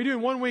 We do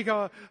in 1 week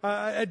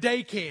a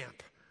day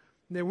camp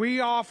that we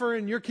offer,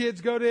 and your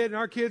kids go to it, and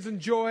our kids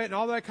enjoy it, and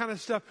all that kind of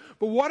stuff.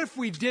 But what if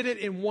we did it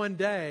in 1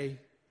 day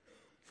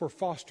for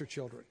foster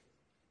children?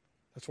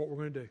 That's what we're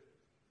going to do.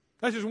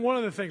 That's just one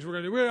of the things we're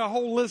going to do. We have a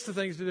whole list of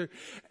things to do.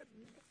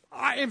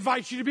 I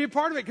invite you to be a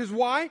part of it. Because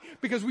why?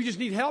 Because we just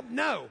need help?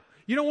 No.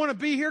 You don't want to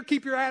be here?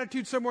 Keep your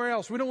attitude somewhere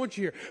else. We don't want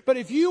you here. But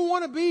if you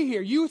want to be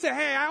here, you say,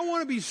 hey, I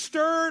want to be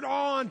stirred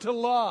on to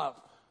love.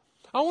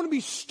 I want to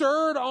be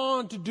stirred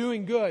on to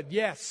doing good.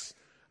 Yes,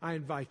 I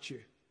invite you.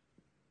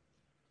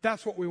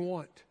 That's what we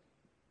want.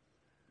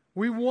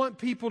 We want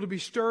people to be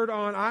stirred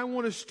on. I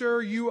want to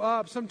stir you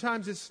up.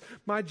 Sometimes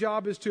my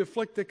job is to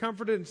afflict the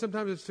comforted, and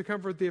sometimes it's to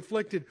comfort the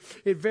afflicted.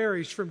 It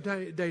varies from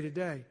day to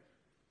day.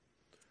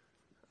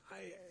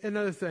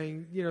 Another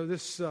thing,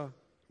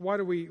 why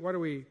do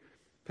we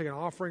take an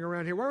offering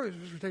around here? Why do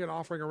we take an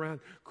offering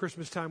around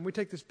Christmas time? We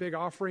take this big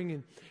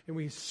offering and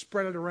we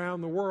spread it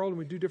around the world, and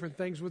we do different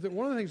things with it.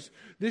 One of the things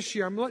this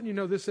year, I'm letting you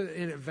know this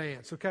in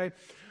advance, okay?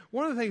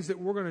 One of the things that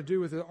we're going to do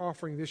with the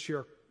offering this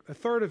year, a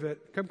third of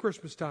it, come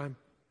Christmas time,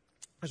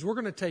 is we're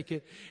going to take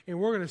it and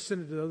we're going to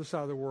send it to the other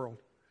side of the world.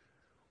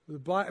 The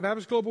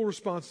Baptist Global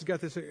Response has got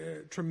this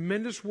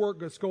tremendous work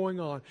that's going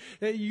on.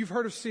 You've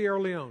heard of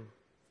Sierra Leone,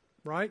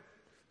 right?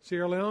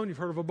 Sierra Leone, you've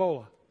heard of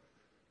Ebola.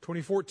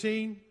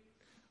 2014,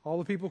 all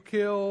the people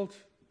killed,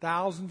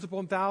 thousands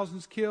upon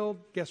thousands killed.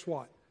 Guess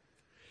what?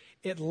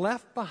 It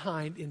left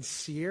behind in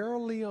Sierra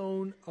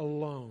Leone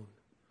alone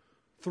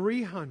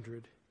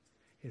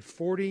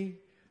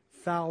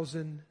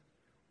 340,000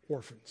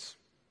 orphans.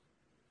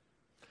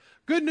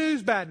 Good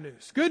news, bad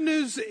news. Good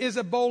news is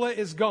Ebola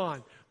is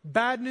gone.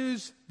 Bad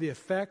news, the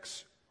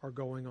effects are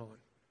going on.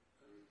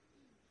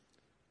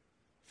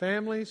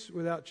 Families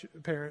without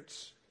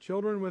parents,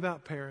 children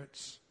without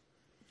parents.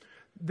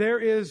 There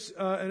is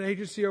an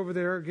agency over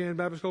there, again,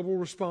 Baptist Global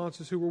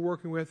Responses, who we're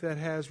working with, that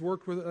has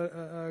worked with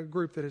a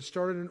group that has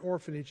started an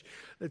orphanage.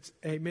 It's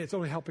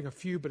only helping a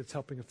few, but it's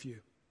helping a few,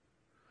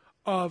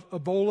 of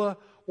Ebola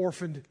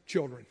orphaned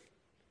children.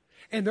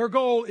 And their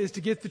goal is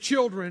to get the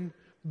children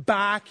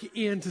back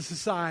into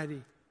society,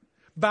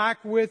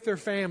 back with their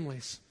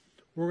families.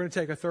 We're going to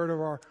take a third of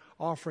our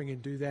offering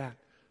and do that.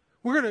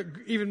 We're going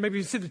to even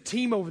maybe send a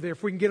team over there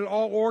if we can get it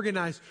all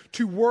organized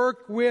to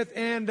work with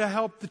and to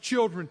help the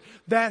children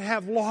that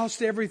have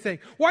lost everything.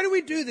 Why do we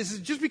do this?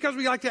 Is it just because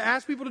we like to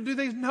ask people to do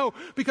things? No,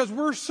 because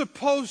we're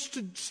supposed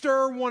to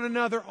stir one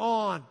another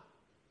on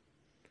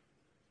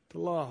to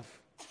love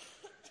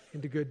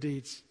and to good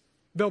deeds.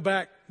 Bill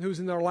Beck, who was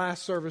in our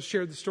last service,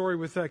 shared the story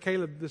with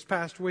Caleb this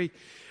past week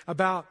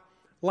about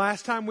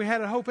last time we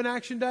had a Hope in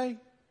Action Day.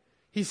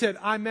 He said,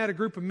 I met a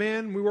group of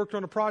men, we worked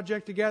on a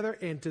project together,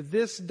 and to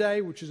this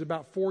day, which is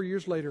about 4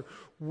 years later,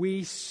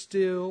 we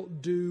still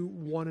do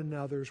one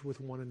another's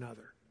with one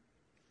another.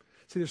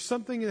 See, there's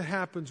something that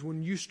happens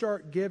when you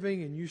start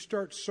giving and you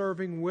start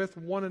serving with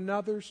one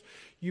another's.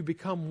 You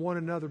become one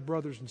another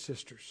brothers and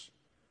sisters.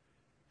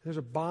 There's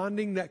a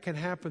bonding that can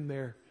happen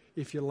there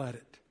if you let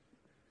it.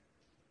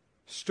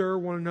 Stir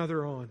one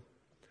another on.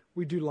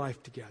 We do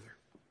life together.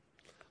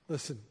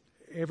 Listen,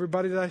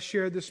 everybody that I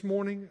shared this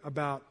morning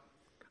about,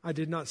 I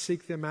did not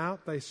seek them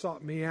out. They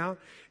sought me out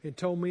and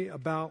told me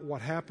about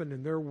what happened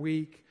in their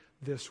week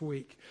this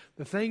week.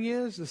 The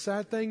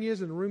sad thing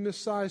is, in a room this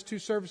size, 2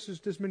 services,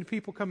 this many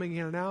people coming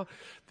in and out,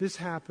 this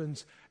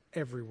happens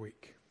every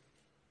week.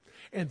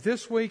 And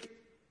this week,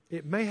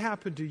 it may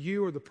happen to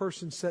you or the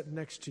person sitting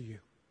next to you.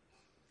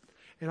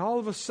 And all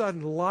of a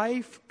sudden,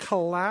 life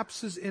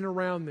collapses in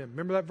around them.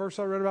 Remember that verse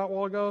I read about a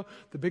while ago?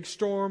 The big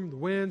storm, the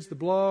winds, the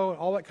blow,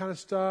 all that kind of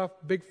stuff.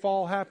 Big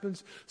fall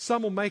happens.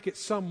 Some will make it,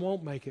 some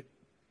won't make it.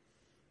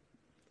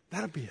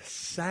 That'll be a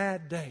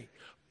sad day.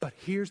 But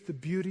here's the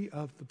beauty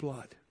of the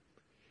blood.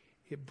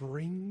 It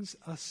brings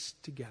us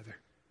together.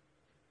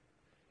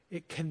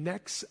 It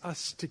connects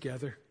us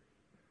together.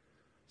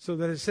 So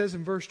that it says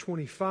in verse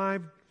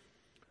 25,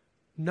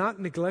 not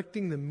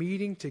neglecting the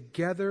meeting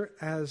together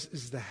as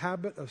is the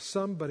habit of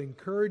some, but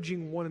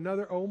encouraging one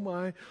another. Oh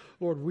my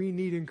Lord, we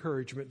need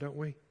encouragement, don't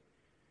we?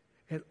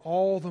 And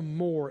all the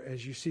more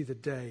as you see the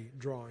day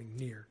drawing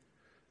near.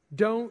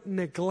 Don't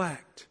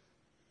neglect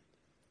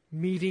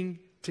meeting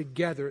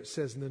together, it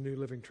says in the New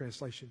Living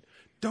Translation.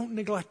 Don't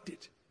neglect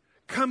it.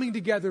 Coming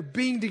together,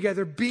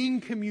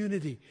 being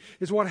community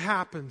is what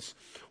happens.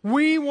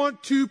 We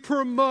want to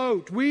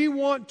promote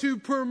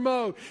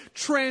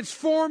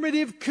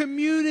transformative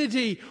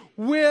community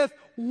with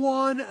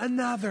one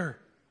another.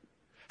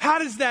 How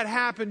does that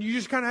happen? You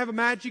just kind of have a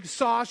magic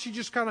sauce. You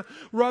just kind of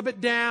rub it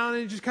down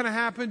and it just kind of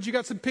happens. You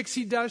got some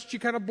pixie dust. You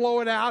kind of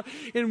blow it out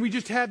and we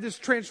just have this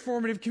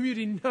transformative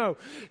community. No,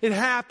 it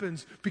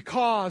happens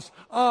because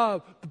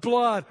of the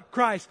blood of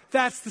Christ.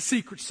 That's the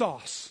secret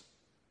sauce.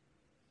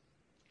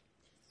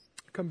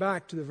 Come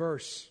back to the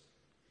verse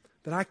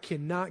that I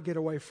cannot get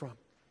away from.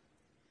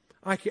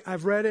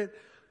 I've read it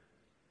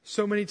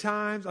so many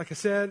times. Like I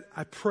said,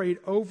 I prayed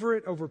over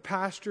it, over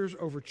pastors,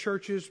 over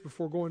churches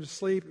before going to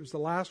sleep. It was the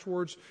last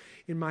words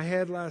in my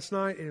head last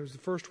night, and it was the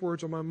first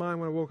words on my mind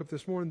when I woke up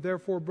this morning.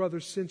 Therefore,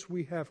 brothers, since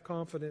we have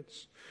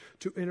confidence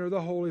to enter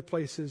the holy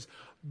places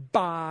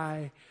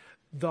by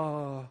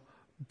the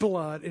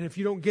blood. And if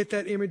you don't get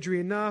that imagery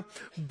enough,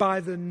 by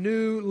the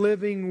new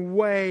living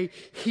way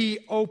He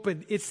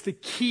opened. It's the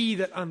key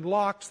that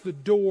unlocks the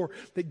door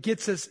that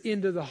gets us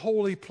into the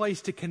holy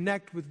place to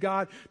connect with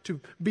God, to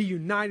be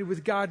united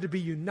with God, to be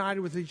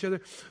united with each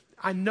other.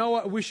 I know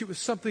I wish it was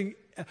something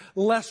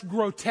less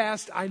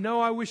grotesque. I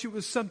know I wish it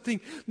was something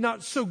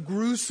not so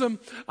gruesome.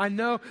 I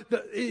know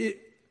that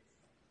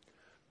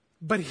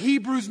but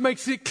Hebrews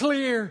makes it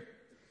clear.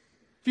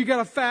 If you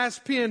got a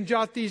fast pen,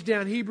 jot these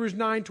down. Hebrews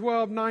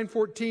 9:12,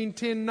 9:14,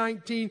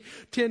 10:19,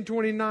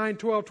 10:29,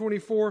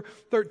 12:24,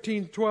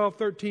 13:12,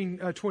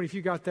 13:20. If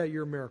you got that,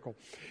 you're a miracle.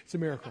 It's a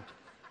miracle.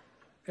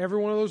 Every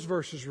one of those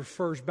verses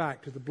refers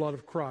back to the blood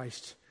of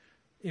Christ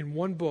in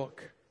one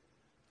book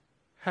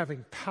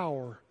having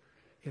power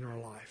in our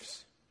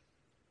lives.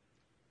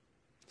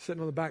 Sitting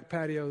on the back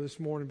patio this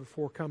morning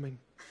before coming,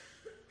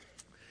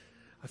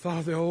 I thought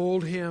of the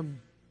old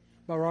hymn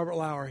by Robert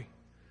Lowry,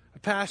 a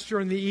pastor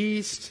in the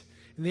East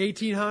in the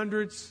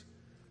 1800s,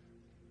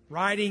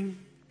 writing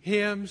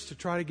hymns to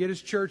try to get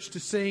his church to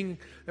sing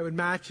that would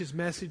match his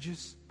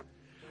messages.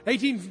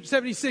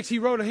 1876, he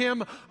wrote a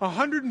hymn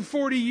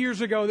 140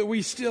 years ago that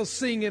we still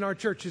sing in our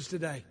churches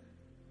today.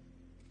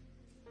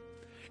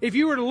 If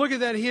you were to look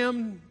at that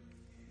hymn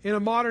in a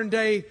modern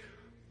day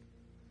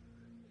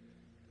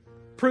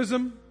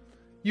prism,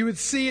 you would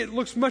see it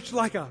looks much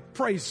like a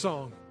praise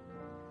song.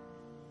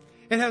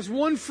 It has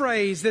one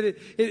phrase that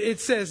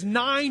it says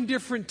 9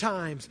 different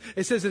times.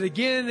 It says it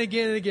again and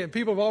again and again.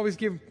 People have always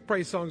given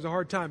praise songs a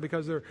hard time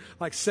because they're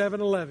like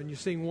 7-11. You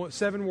sing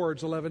 7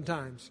 words 11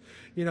 times.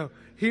 You know,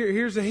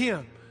 here's a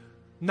hymn.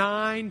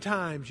 9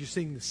 times you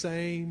sing the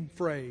same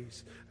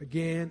phrase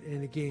again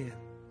and again.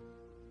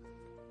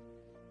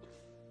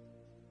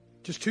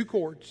 Just 2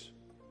 chords.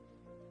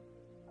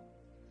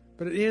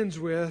 But it ends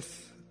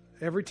with,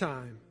 every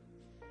time,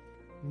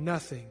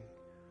 nothing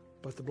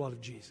but the blood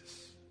of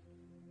Jesus.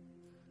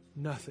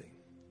 Nothing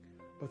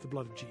but the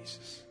blood of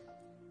Jesus.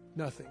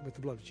 Nothing but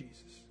the blood of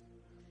Jesus.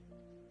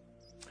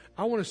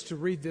 I want us to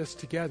read this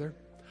together.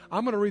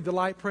 I'm going to read the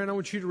light print. I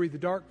want you to read the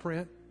dark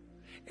print.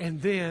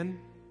 And then,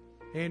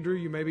 Andrew,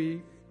 you may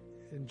be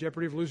in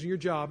jeopardy of losing your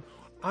job.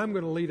 I'm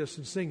going to lead us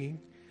in singing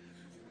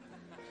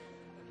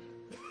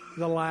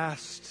the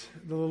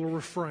little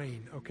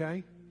refrain,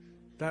 okay?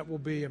 That will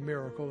be a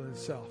miracle in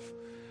itself.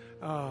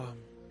 Let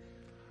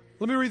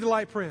me read the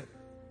light print.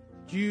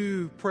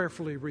 You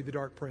prayerfully read the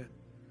dark print.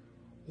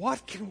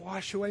 What can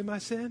wash away my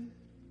sin?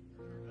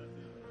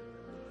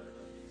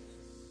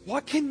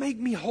 What can make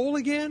me whole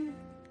again?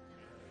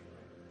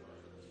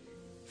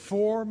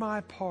 For my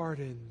part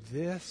in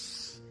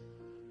this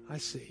I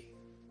see.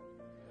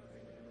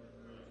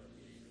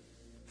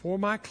 For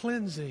my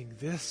cleansing,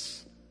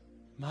 this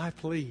my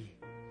plea.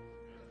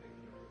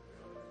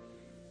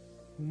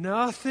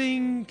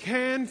 Nothing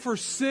can for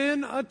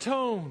sin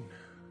atone,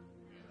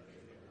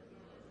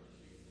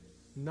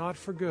 not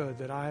for good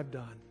that I have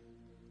done.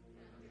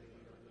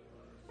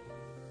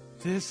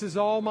 This is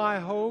all my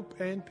hope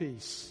and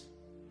peace.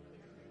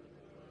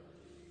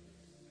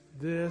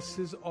 This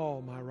is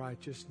all my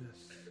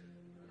righteousness.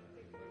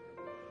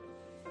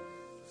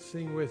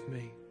 Sing with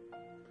me.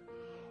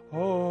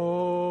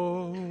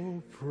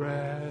 Oh,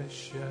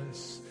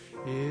 precious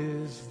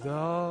is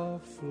the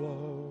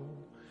flow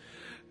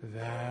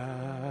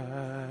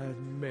that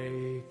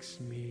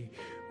makes me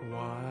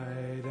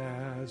white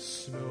as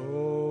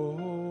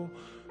snow.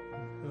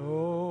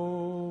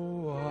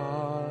 No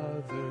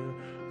other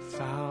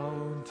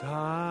fount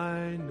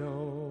I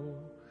know,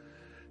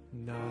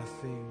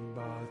 nothing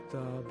but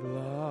the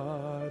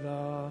blood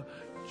of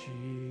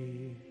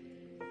Jesus.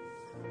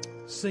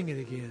 Sing it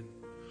again.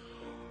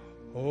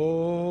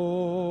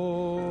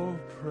 Oh,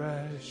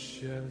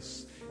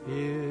 precious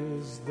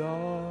is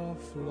the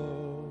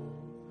flow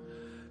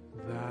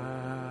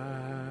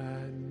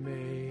that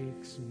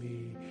makes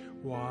me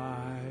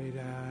white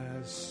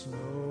as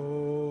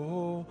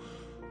snow.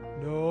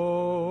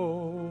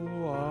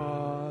 No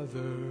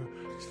other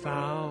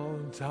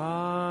fount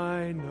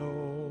I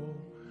know,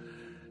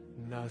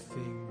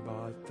 nothing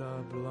but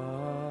the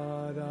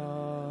blood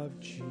of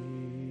Jesus.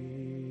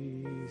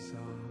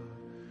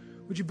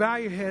 Would you bow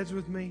your heads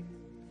with me?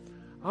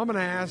 I'm going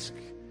to ask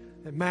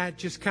that Matt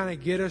just kind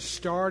of get us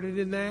started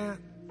in that.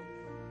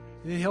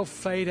 And then he'll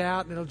fade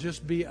out and it'll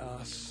just be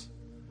us.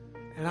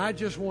 And I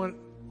just want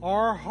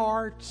our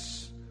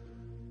hearts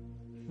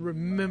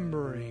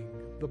remembering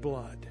the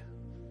blood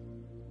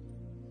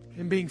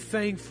and being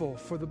thankful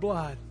for the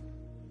blood,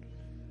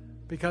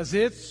 because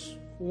it's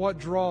what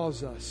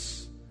draws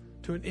us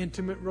to an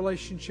intimate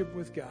relationship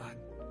with God.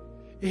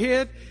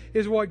 It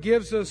is what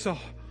gives us a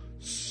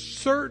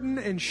certain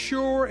and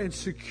sure and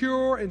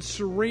secure and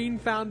serene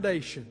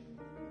foundation.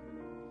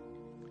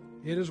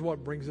 It is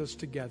what brings us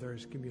together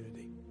as a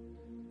community.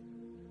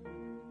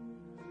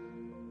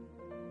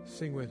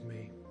 Sing with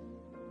me.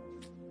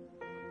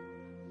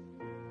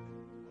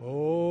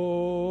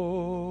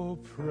 Oh,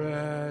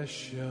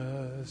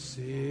 precious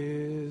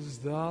is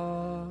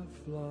the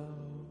flow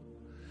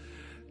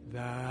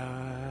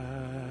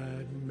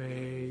that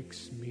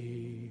makes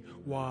me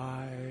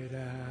white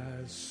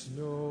as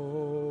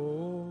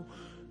snow.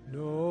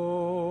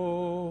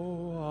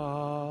 No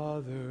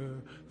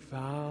other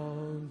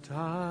fount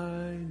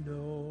I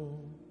know,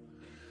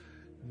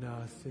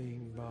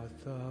 nothing but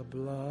the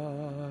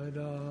blood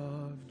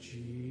of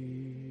Jesus.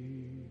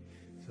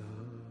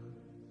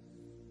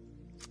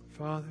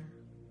 Father,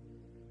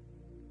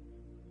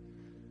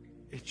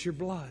 it's your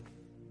blood.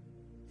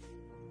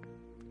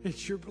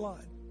 It's your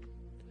blood.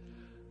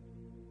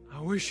 I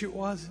wish it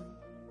wasn't,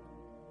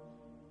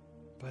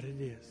 but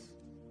it is.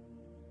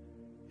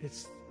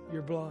 It's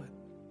your blood.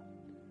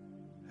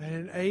 And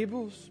it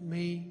enables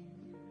me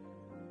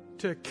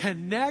to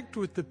connect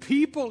with the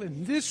people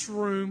in this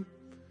room.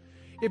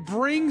 It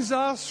brings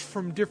us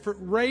from different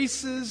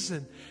races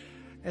and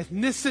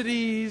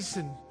ethnicities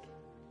and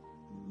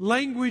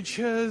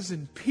languages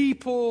and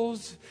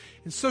peoples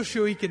and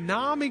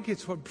socioeconomic.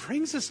 It's what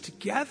brings us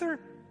together.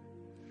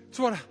 It's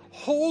what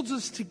holds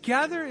us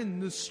together in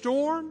the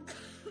storm.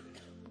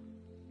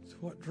 It's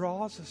what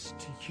draws us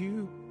to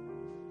you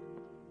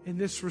in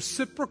this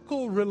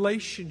reciprocal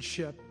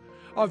relationship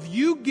of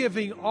you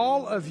giving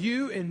all of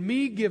you and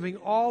me giving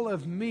all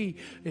of me,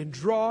 and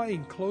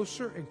drawing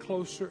closer and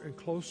closer and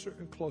closer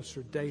and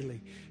closer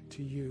daily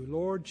to you.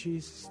 Lord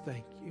Jesus,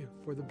 thank you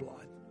for the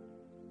blood.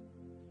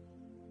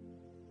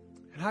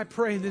 And I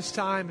pray in this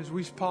time as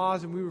we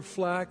pause and we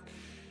reflect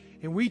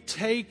and we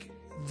take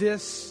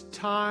this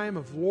time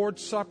of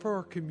Lord's Supper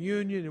or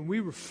communion and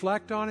we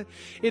reflect on it,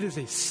 it is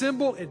a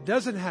symbol. It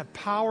doesn't have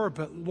power,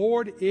 but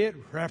Lord, it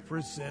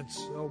represents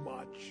so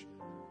much.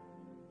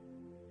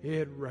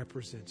 It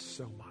represents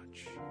so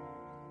much.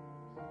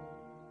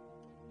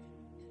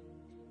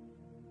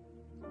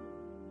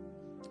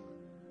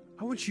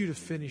 I want you to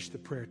finish the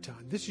prayer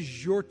time. This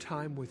is your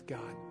time with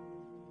God.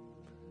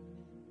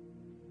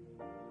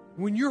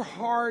 When your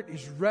heart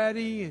is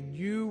ready and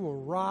you are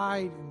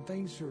right and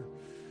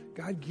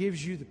God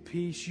gives you the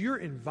peace, you're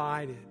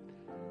invited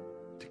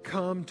to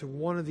come to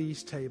one of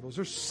these tables.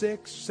 There's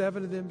 6,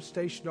 7 of them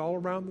stationed all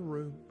around the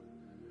room.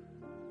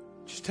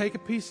 Just take a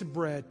piece of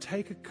bread,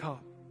 take a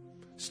cup,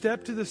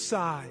 step to the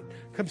side,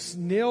 come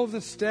kneel the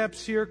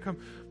steps here, come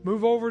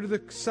move over to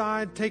the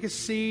side, take a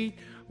seat,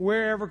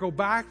 wherever, go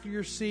back to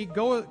your seat,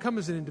 come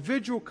as an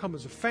individual, come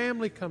as a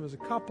family, come as a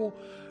couple,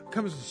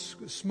 come as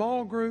a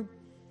small group.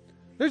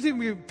 There's even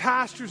be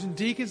pastors and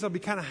deacons that'll be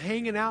kind of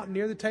hanging out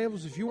near the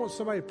tables. If you want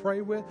somebody to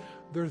pray with,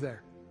 they're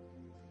there.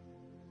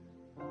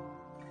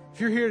 If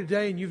you're here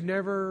today and you've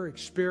never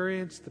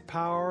experienced the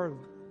power and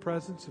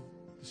presence of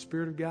the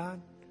Spirit of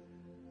God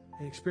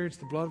and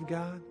experienced the blood of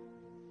God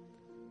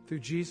through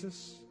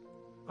Jesus,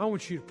 I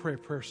want you to pray a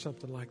prayer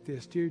something like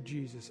this. Dear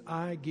Jesus,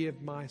 I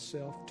give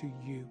myself to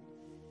you.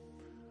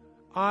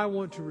 I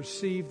want to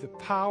receive the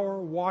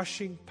power,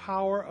 washing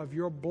power of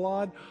your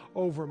blood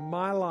over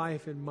my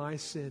life and my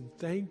sin.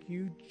 Thank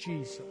you,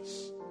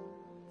 Jesus.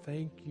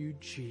 Thank you,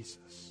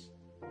 Jesus.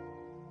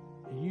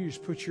 And you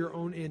just put your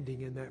own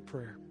ending in that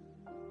prayer.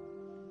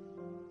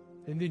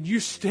 And then you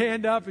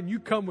stand up and you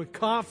come with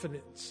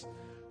confidence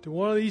to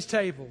one of these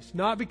tables.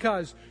 Not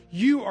because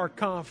you are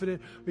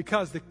confident,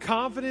 because the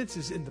confidence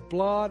is in the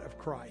blood of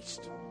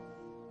Christ.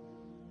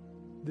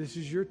 This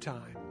is your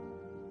time.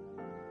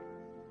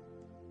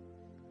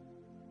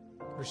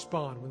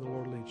 Respond when the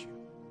Lord leads you.